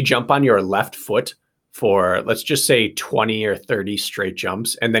 If you jump on your left foot for, let's just say 20 or 30 straight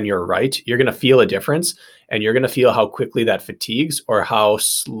jumps, and then you're right, you're going to feel a difference, and you're going to feel how quickly that fatigues or how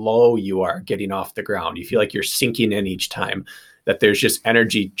slow you are getting off the ground. You feel like you're sinking in each time, that there's just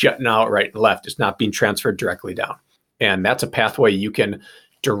energy jutting out right and left. It's not being transferred directly down. And that's a pathway you can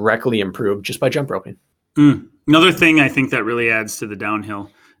directly improve just by jump roping. Another thing I think that really adds to the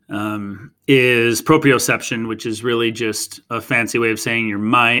downhill is proprioception, which is really just a fancy way of saying your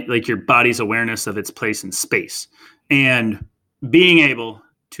mind, like your body's awareness of its place in space, and being able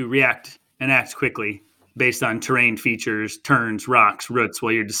to react and act quickly based on terrain features, turns, rocks, roots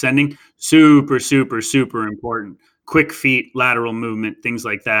while you're descending. Super, super, super important. Quick feet, lateral movement, things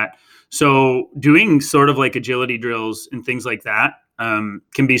like that. So doing sort of like agility drills and things like that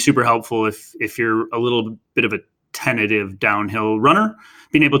can be super helpful if you're a little bit of a tentative downhill runner,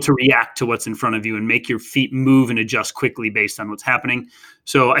 being able to react to what's in front of you and make your feet move and adjust quickly based on what's happening.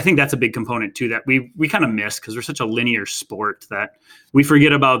 So I think that's a big component too that we kind of miss, because we're such a linear sport that we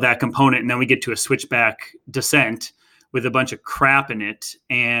forget about that component, and then we get to a switchback descent with a bunch of crap in it,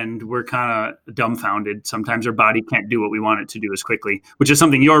 and we're kind of dumbfounded. Sometimes our body can't do what we want it to do as quickly, which is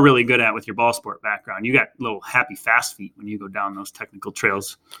something you're really good at with your ball sport background. You got little happy fast feet when you go down those technical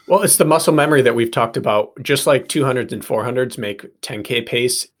trails. Well, it's the muscle memory that we've talked about. Just like 200s and 400s make 10K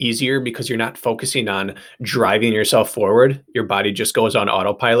pace easier because you're not focusing on driving yourself forward. Your body just goes on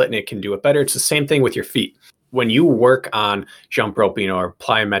autopilot and it can do it better. It's the same thing with your feet. when you work on jump roping or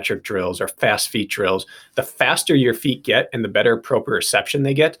plyometric drills or fast feet drills, the faster your feet get and the better proprioception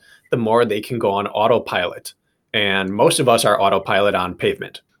they get, the more they can go on autopilot. And most of us are autopilot on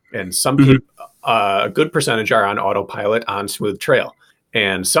pavement. And some people, a good percentage are on autopilot on smooth trail.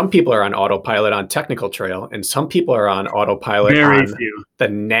 And some people are on autopilot on technical trail. And some people are on autopilot on the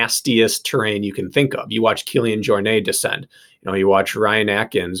nastiest terrain you can think of. You watch Kilian Jornet descend. You watch Ryan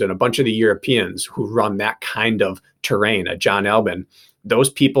Atkins and a bunch of the Europeans who run that kind of terrain, John Albin. Those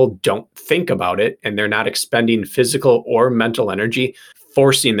people don't think about it, and they're not expending physical or mental energy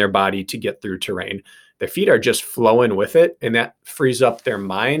forcing their body to get through terrain. Their feet are just flowing with it, and that frees up their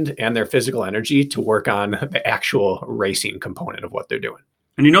mind and their physical energy to work on the actual racing component of what they're doing.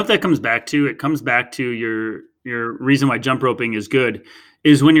 And you know what that comes back to? It comes back to your reason why jump roping is good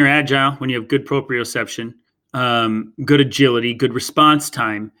is when you're agile, when you have good proprioception, good agility, good response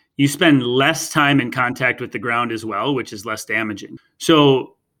time, you spend less time in contact with the ground as well, which is less damaging.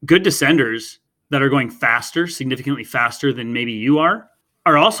 So good descenders that are going faster, significantly faster than maybe you are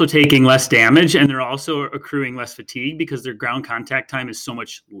also taking less damage, and they're also accruing less fatigue because their ground contact time is so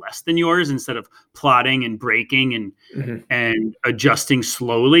much less than yours. Instead of plodding and braking and adjusting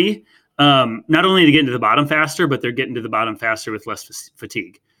slowly, not only to get into the bottom faster, but they're getting to the bottom faster with less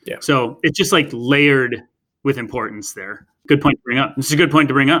fatigue. Yeah. So it's just like layered with importance there. Good point to bring up. This is a good point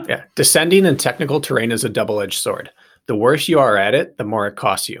to bring up. Yeah. Descending in technical terrain is a double-edged sword. The worse you are at it, the more it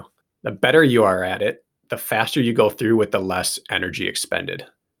costs you. The better you are at it, the faster you go through with the less energy expended.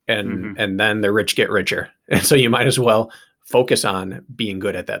 And then the rich get richer. And so you might as well focus on being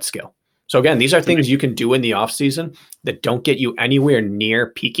good at that skill. So again, these are things you can do in the off season that don't get you anywhere near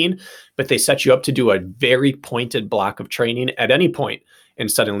peaking, but they set you up to do a very pointed block of training at any point and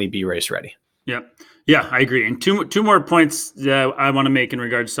suddenly be race ready. Yep. Yeah, I agree. And two more points that I want to make in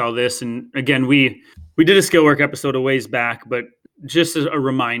regards to all this. And again, we did a skill work episode a ways back, but just as a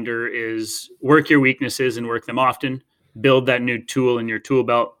reminder is work your weaknesses and work them often. Build that new tool in your tool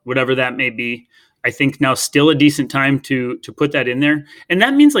belt, whatever that may be. I think now still a decent time to put that in there. And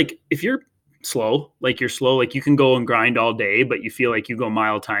that means like if you're slow, like you can go and grind all day, but you feel like you go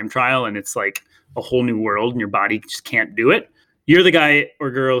mile time trial and it's like a whole new world and your body just can't do it. You're the guy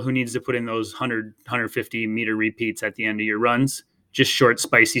or girl who needs to put in those 150 meter repeats at the end of your runs. Just short,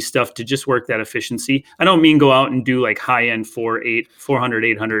 spicy stuff to just work that efficiency. I don't mean go out and do like high-end 400,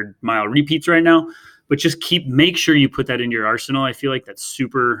 800 mile repeats right now, but just make sure you put that into your arsenal. I feel like that's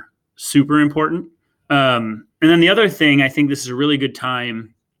super, super important. And then the other thing, I think this is a really good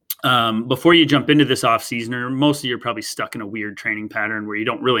time before you jump into this off season, or most of you are probably stuck in a weird training pattern where you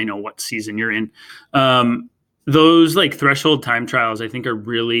don't really know what season you're in. Those like threshold time trials, I think are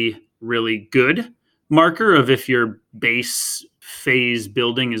really, really good marker of if your base phase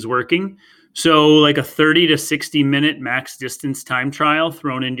building is working. So like a 30 to 60 minute max distance time trial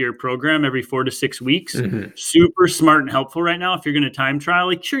thrown into your program every 4 to 6 weeks. Super smart and helpful right now. If you're going to time trial,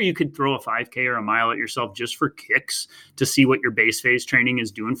 like sure, you could throw a 5K or a mile at yourself just for kicks to see what your base phase training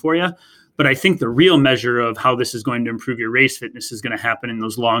is doing for you. But I think the real measure of how this is going to improve your race fitness is going to happen in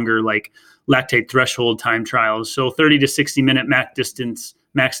those longer like lactate threshold time trials. So 30 to 60 minute max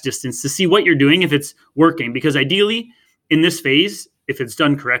distance to see what you're doing, if it's working, because ideally in this phase, if it's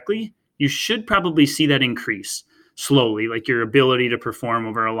done correctly, you should probably see that increase slowly, like your ability to perform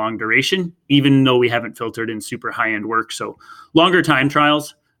over a long duration, even though we haven't filtered in super high-end work. So longer time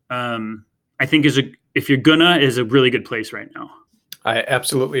trials, I think is a really good place right now. I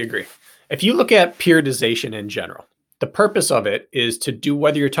absolutely agree. If you look at periodization in general, the purpose of it is to do,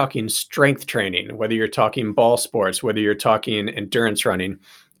 whether you're talking strength training, whether you're talking ball sports, whether you're talking endurance running,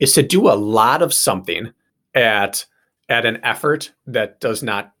 is to do a lot of something at an effort that does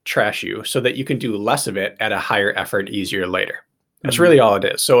not trash you so that you can do less of it at a higher effort easier later. That's really all it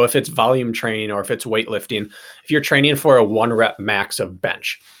is. So if it's volume training or if it's weightlifting, if you're training for a 1 rep max of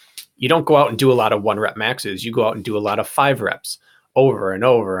bench, you don't go out and do a lot of 1 rep maxes. You go out and do a lot of 5 reps over and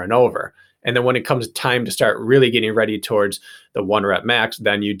over and over. And then when it comes time to start really getting ready towards the 1 rep max,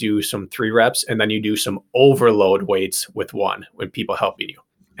 then you do some 3 reps and then you do some overload weights with one with people helping you.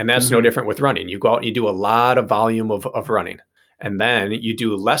 And that's no different with running. You go out and you do a lot of volume of running. And then you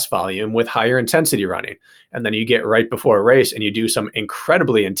do less volume with higher intensity running. And then you get right before a race and you do some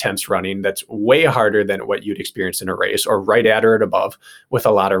incredibly intense running that's way harder than what you'd experience in a race, or right at or at above with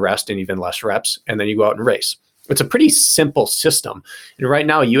a lot of rest and even less reps. And then you go out and race. It's a pretty simple system. And right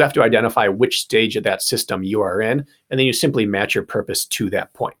now you have to identify which stage of that system you are in. And then you simply match your purpose to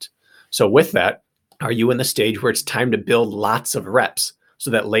that point. So with that, are you in the stage where it's time to build lots of reps, so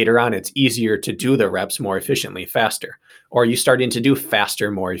that later on it's easier to do the reps more efficiently, faster? Or are you starting to do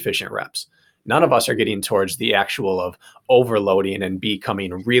faster, more efficient reps? None of us are getting towards the actual of overloading and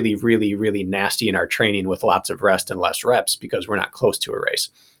becoming really, really, really nasty in our training with lots of rest and less reps because we're not close to a race.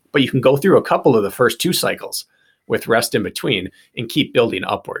 But you can go through a couple of the first 2 cycles with rest in between and keep building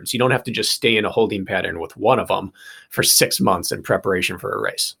upwards. You don't have to just stay in a holding pattern with one of them for 6 months in preparation for a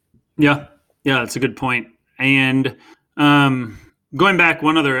race. Yeah, that's a good point. And going back,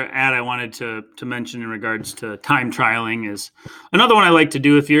 one other ad I wanted to mention in regards to time trialing is another one I like to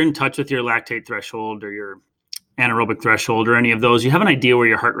do if you're in touch with your lactate threshold or your anaerobic threshold or any of those, you have an idea where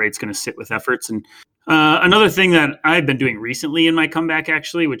your heart rate's going to sit with efforts. And another thing that I've been doing recently in my comeback,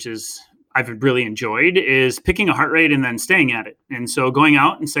 actually, which is I've really enjoyed, is picking a heart rate and then staying at it. And so going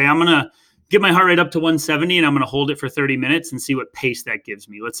out and say, I'm going to get my heart rate up to 170 and I'm going to hold it for 30 minutes and see what pace that gives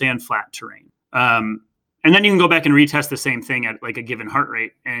me. Let's say on flat terrain. And then you can go back and retest the same thing at like a given heart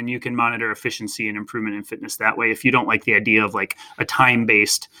rate, and you can monitor efficiency and improvement in fitness that way. If you don't like the idea of like a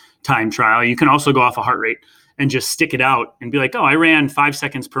time-based time trial, you can also go off a heart rate and just stick it out and be like, oh, I ran 5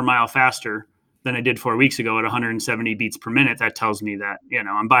 seconds per mile faster than I did 4 weeks ago at 170 beats per minute. That tells me that,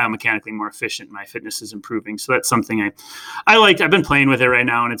 I'm biomechanically more efficient. My fitness is improving. So that's something I liked. I've been playing with it right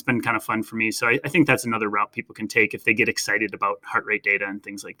now, and it's been kind of fun for me. So I think that's another route people can take if they get excited about heart rate data and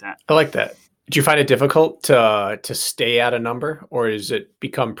things like that. I like that. Do you find it difficult to stay at a number, or does it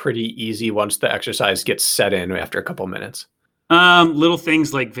become pretty easy once the exercise gets set in after a couple minutes? Little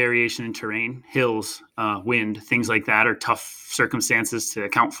things like variation in terrain, hills, wind, things like that are tough circumstances to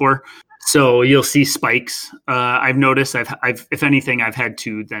account for. So you'll see spikes. I've noticed I've if anything, I've had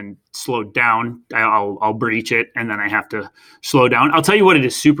to then slow down. I'll breach it and then I have to slow down. I'll tell you what, it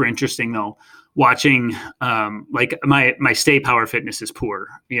is super interesting though. Watching, like my stay power fitness is poor,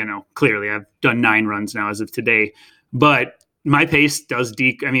 clearly I've done 9 runs now as of today, but my pace does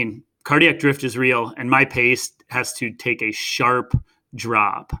cardiac drift is real, and my pace has to take a sharp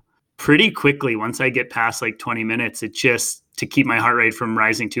drop pretty quickly. Once I get past like 20 minutes, it just to keep my heart rate from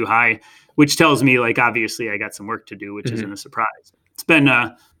rising too high, which tells me like, obviously I got some work to do, which isn't a surprise. It's been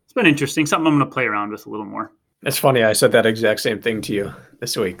interesting. Something I'm going to play around with a little more. It's funny. I said that exact same thing to you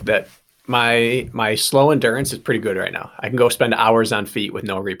this week, that my slow endurance is pretty good right now. I can go spend hours on feet with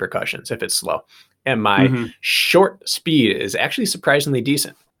no repercussions if it's slow. And my short speed is actually surprisingly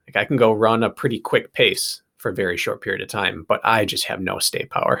decent. Like I can go run a pretty quick pace for a very short period of time, but I just have no stay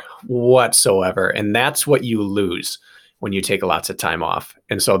power whatsoever. And that's what you lose when you take lots of time off.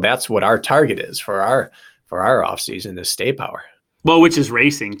 And so that's what our target is for our off season is stay power. Well, which is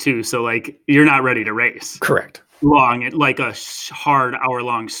racing too. So like you're not ready to race. Correct. Long, like a hard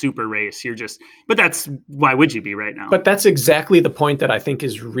hour-long super race. But that's, why would you be right now? But that's exactly the point that I think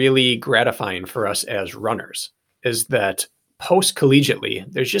is really gratifying for us as runners, is that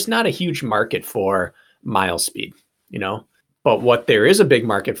post-collegiately, there's just not a huge market for mile speed, But what there is a big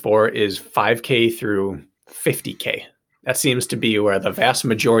market for is 5K through 50K. That seems to be where the vast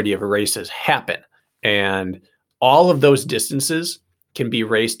majority of races happen. And all of those distances can be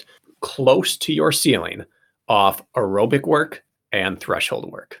raced close to your ceiling off aerobic work and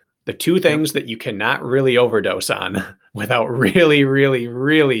threshold work. The two things that you cannot really overdose on without really, really,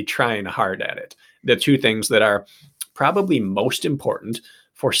 really trying hard at it. The two things that are probably most important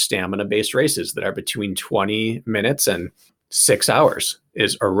for stamina-based races that are between 20 minutes and 6 hours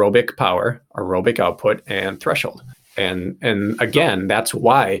is aerobic power, aerobic output, and threshold. And again, that's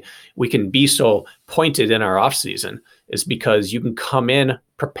why we can be so pointed in our off season, is because you can come in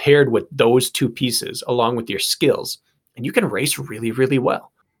prepared with those two pieces along with your skills, and you can race really, really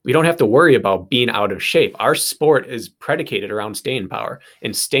well. We don't have to worry about being out of shape. Our sport is predicated around staying power,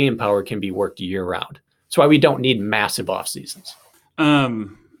 and staying power can be worked year round. That's why we don't need massive off seasons.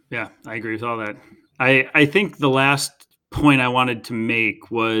 Yeah, I agree with all that. I think the last point I wanted to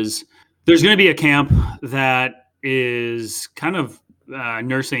make was there's going to be a camp that is kind of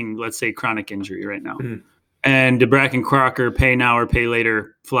nursing, let's say, chronic injury right now. Mm-hmm. And DeBrack and Crocker pay now or pay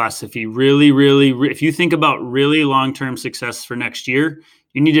later philosophy. Really, if you think about really long-term success for next year,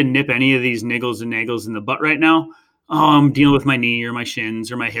 you need to nip any of these niggles and nagels in the butt right now. Oh, I'm dealing with my knee or my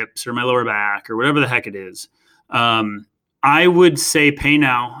shins or my hips or my lower back or whatever the heck it is. I would say pay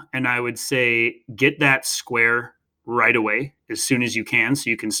now, and I would say get that square right away as soon as you can, so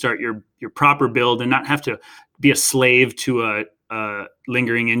you can start your proper build and not have to be a slave to a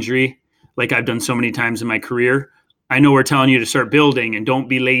lingering injury like I've done so many times in my career. I know we're telling you to start building and don't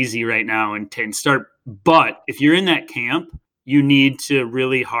be lazy right now and start. But if you're in that camp, you need to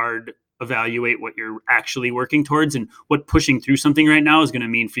really hard evaluate what you're actually working towards and what pushing through something right now is going to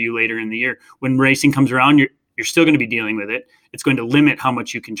mean for you later in the year. When racing comes around, you're still going to be dealing with it. It's going to limit how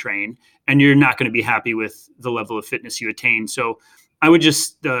much you can train, and you're not going to be happy with the level of fitness you attain. So I would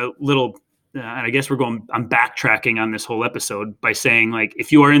just little and I guess I'm backtracking on this whole episode by saying, like,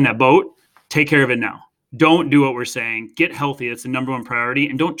 if you are in that boat, take care of it now. Don't do what we're saying. Get healthy. That's the number one priority.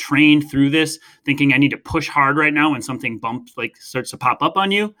 And don't train through this thinking I need to push hard right now when something bumps, like, starts to pop up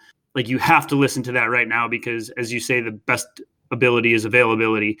on you. Like, you have to listen to that right now, because as you say, the best ability is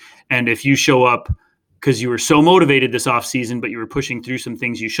availability. And if you show up because you were so motivated this off season, but you were pushing through some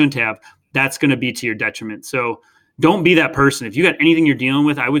things you shouldn't have, that's going to be to your detriment. So don't be that person. If you got anything you're dealing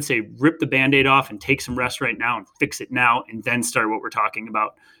with, I would say rip the Band-Aid off and take some rest right now and fix it now, and then start what we're talking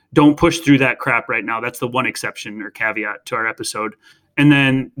about. Don't push through that crap right now. That's the one exception or caveat to our episode. And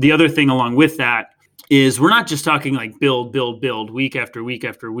then the other thing along with that is we're not just talking like build week after week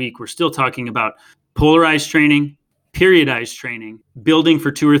after week. We're still talking about polarized training, periodized training, building for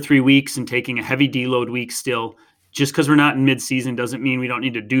 2 or 3 weeks and taking a heavy deload week still. Just because we're not in mid-season doesn't mean we don't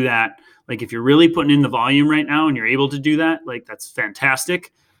need to do that. Like, if you're really putting in the volume right now and you're able to do that, like, that's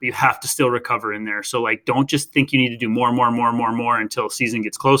fantastic. But you have to still recover in there. So, like, don't just think you need to do more until season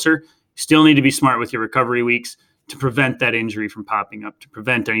gets closer. You still need to be smart with your recovery weeks to prevent that injury from popping up, to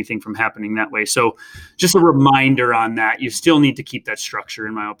prevent anything from happening that way. So just a reminder on that. You still need to keep that structure,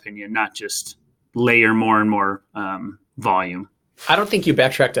 in my opinion, not just layer more and more volume. I don't think you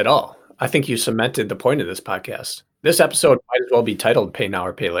backtracked at all. I think you cemented the point of this podcast. This episode might as well be titled Pay Now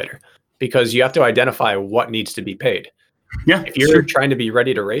or Pay Later, because you have to identify what needs to be paid. Yeah. If you're trying to be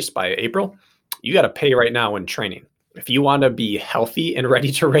ready to race by April, you got to pay right now in training. If you want to be healthy and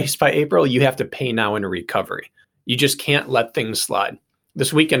ready to race by April, you have to pay now in recovery. You just can't let things slide.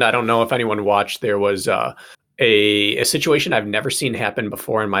 This weekend, I don't know if anyone watched, there was a situation I've never seen happen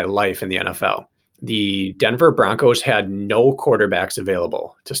before in my life in the NFL. The Denver Broncos had no quarterbacks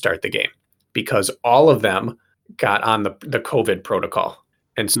available to start the game because all of them got on the COVID protocol.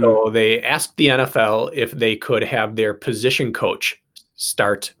 And so they asked the NFL if they could have their position coach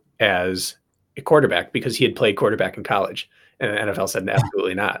start as a quarterback because he had played quarterback in college. And the NFL said,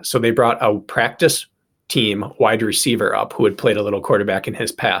 absolutely not. So they brought a practice team wide receiver up who had played a little quarterback in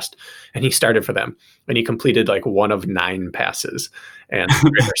his past. And he started for them. And he completed like 1 of 9 passes and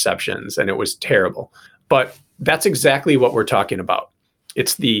interceptions. And it was terrible. But that's exactly what we're talking about.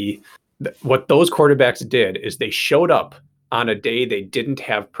 It's what those quarterbacks did is they showed up on a day they didn't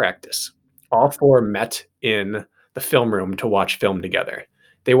have practice. All 4 met in the film room to watch film together.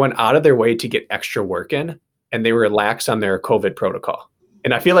 They went out of their way to get extra work in, and they were lax on their COVID protocol.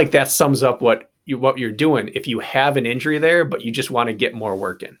 And I feel like that sums up what you're doing if you have an injury there, but you just want to get more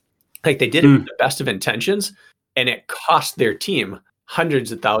work in. Like, they did it with the best of intentions, and it cost their team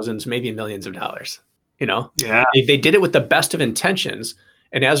hundreds of thousands, maybe millions of dollars. You know, they did it with the best of intentions,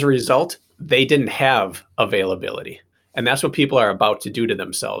 and as a result, they didn't have availability. And that's what people are about to do to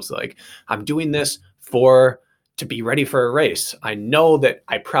themselves. Like, I'm doing this to be ready for a race. I know that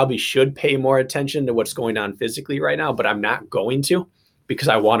I probably should pay more attention to what's going on physically right now, but I'm not going to because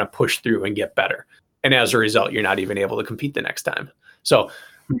I want to push through and get better. And as a result, you're not even able to compete the next time. So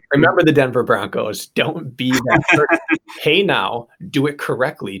remember the Denver Broncos. Don't be that person. Pay now, do it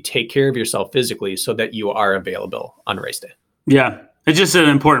correctly, take care of yourself physically so that you are available on race day. Yeah. It's just an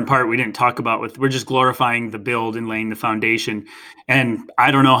important part we didn't talk about. We're just glorifying the build and laying the foundation. And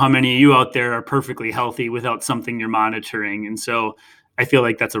I don't know how many of you out there are perfectly healthy without something you're monitoring. And so I feel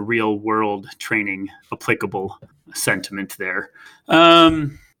like that's a real world training applicable sentiment there.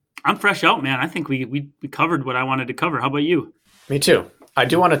 I'm fresh out, man. I think we covered what I wanted to cover. How about you? Me too. I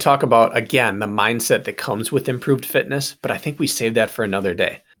do want to talk about, again, the mindset that comes with improved fitness, but I think we saved that for another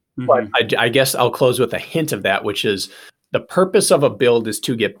day. But I guess I'll close with a hint of that, which is the purpose of a build is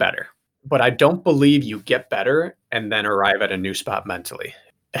to get better. But I don't believe you get better and then arrive at a new spot mentally.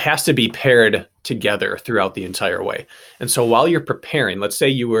 It has to be paired together throughout the entire way. And so while you're preparing, let's say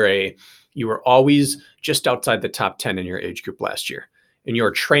you were always just outside the top 10 in your age group last year, and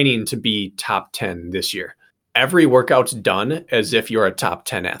you're training to be top 10 this year. Every workout's done as if you're a top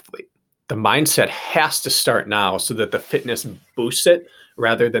 10 athlete. The mindset has to start now so that the fitness boosts it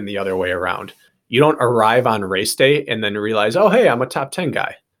rather than the other way around. You don't arrive on race day and then realize, oh, hey, I'm a top 10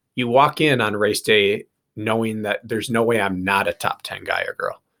 guy. You walk in on race day knowing that there's no way I'm not a top 10 guy or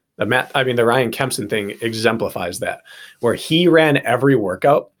girl. The Ryan Kempson thing exemplifies that, where he ran every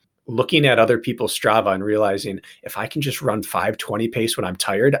workout looking at other people's Strava and realizing if I can just run 5:20 pace when I'm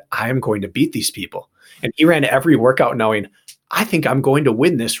tired, I'm going to beat these people. And he ran every workout knowing, I think I'm going to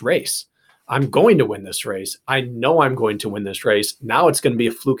win this race. I'm going to win this race. I know I'm going to win this race. Now it's going to be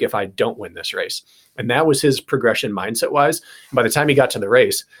a fluke if I don't win this race. And that was his progression mindset wise. By the time he got to the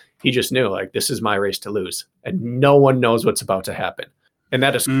race, he just knew, like, this is my race to lose. And no one knows what's about to happen. And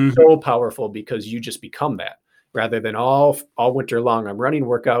that is so powerful because you just become that rather than all winter long. I'm running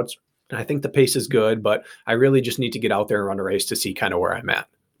workouts and I think the pace is good, but I really just need to get out there and run a race to see kind of where I'm at.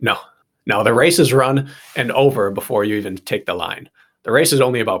 No, the race is run and over before you even take the line. The race is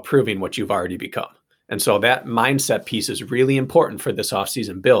only about proving what you've already become. And so that mindset piece is really important for this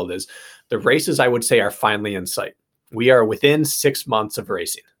offseason build. Is the races, I would say, are finally in sight. We are within 6 months of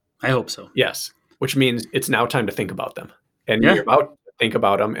racing. I hope so. Yes, which means it's now time to think about them. And you're about to think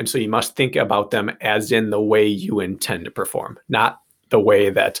about them. And so you must think about them as in the way you intend to perform, not the way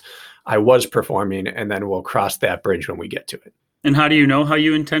that I was performing, and then we'll cross that bridge when we get to it. And how do you know how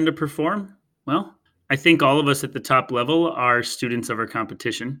you intend to perform? Well, I think all of us at the top level are students of our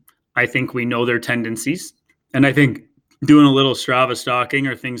competition. I think we know their tendencies. And I think doing a little Strava stalking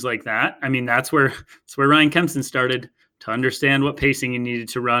or things like that, I mean, that's where Ryan Kempson started to understand what pacing he needed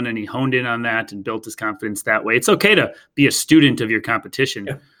to run. And he honed in on that and built his confidence that way. It's okay to be a student of your competition.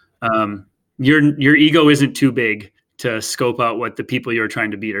 Yeah. Your ego isn't too big to scope out what the people you're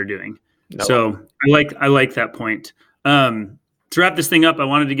trying to beat are doing. No. So I like that point. To wrap this thing up, I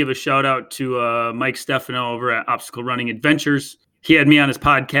wanted to give a shout out to Mike Stefano over at Obstacle Running Adventures. He had me on his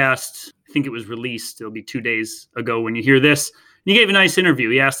podcast. I think it was released. It'll be 2 days ago when you hear this. He gave a nice interview.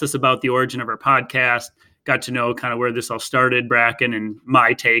 He asked us about the origin of our podcast, got to know kind of where this all started, Bracken, and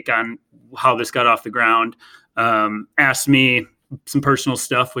my take on how this got off the ground. Asked me some personal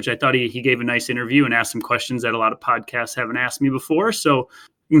stuff, which I thought he gave a nice interview, and asked some questions that a lot of podcasts haven't asked me before. So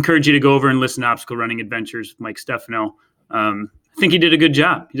I encourage you to go over and listen to Obstacle Running Adventures with Mike Stefano. I think he did a good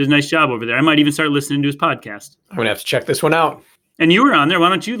job. He does a nice job over there. I might even start listening to his podcast. I'm going to have to check this one out. And you were on there. Why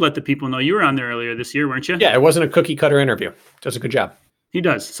don't you let the people know you were on there earlier this year, weren't you? Yeah, it wasn't a cookie cutter interview. Does a good job. He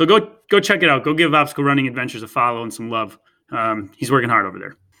does. So go check it out. Go give Obstacle Running Adventures a follow and some love. He's working hard over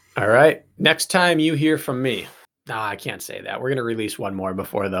there. All right. Next time you hear from me. No, I can't say that. We're going to release one more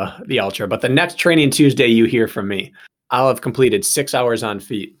before the ultra. But the next Training Tuesday you hear from me, I'll have completed 6 hours on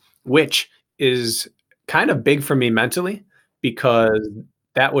feet, which is kind of big for me mentally, because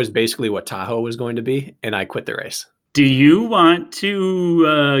that was basically what Tahoe was going to be, and I quit the race. Do you want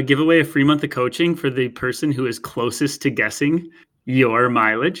to give away a free month of coaching for the person who is closest to guessing your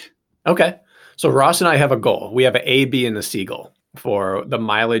mileage? Okay. So Ross and I have a goal. We have an A, B, and a C goal for the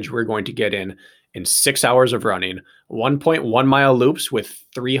mileage we're going to get in 6 hours of running, 1.1 mile loops with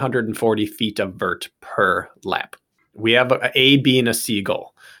 340 feet of vert per lap. We have an A, B, and a C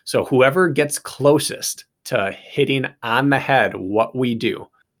goal. So whoever gets closest to hitting on the head what we do,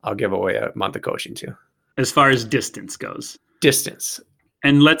 I'll give away a month of coaching to. As far as distance goes. Distance.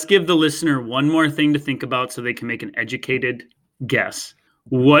 And let's give the listener one more thing to think about so they can make an educated guess.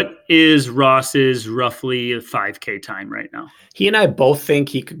 What is Ross's roughly 5K time right now? He and I both think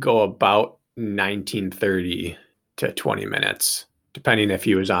he could go about 19:30 to 20 minutes, depending if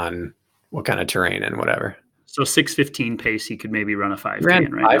he was on what kind of terrain and whatever. So 6:15 pace, he could maybe run a 5K. He ran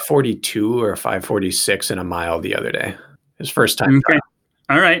 5:42 or 5:46 in a mile the other day. His first time. Okay.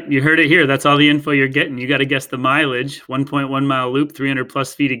 All right. You heard it here. That's all the info you're getting. You got to guess the mileage. 1.1 mile loop, 300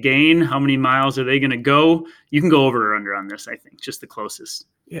 plus feet of gain. How many miles are they going to go? You can go over or under on this, I think. Just the closest.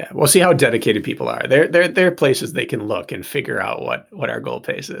 Yeah. We'll see how dedicated people are. There are places they can look and figure out what our goal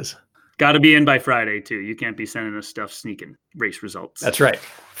pace is. Got to be in by Friday, too. You can't be sending us stuff sneaking race results. That's right.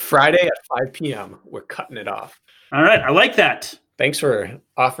 Friday at 5 p.m. We're cutting it off. All right. I like that. Thanks for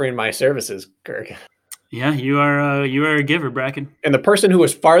offering my services, Kirk. Yeah, you are a giver, Bracken. And the person who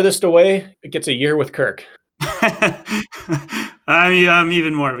was farthest away gets a year with Kirk. I'm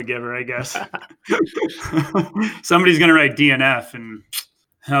even more of a giver, I guess. Somebody's going to write DNF, and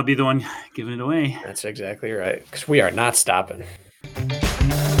I'll be the one giving it away. That's exactly right, because we are not stopping.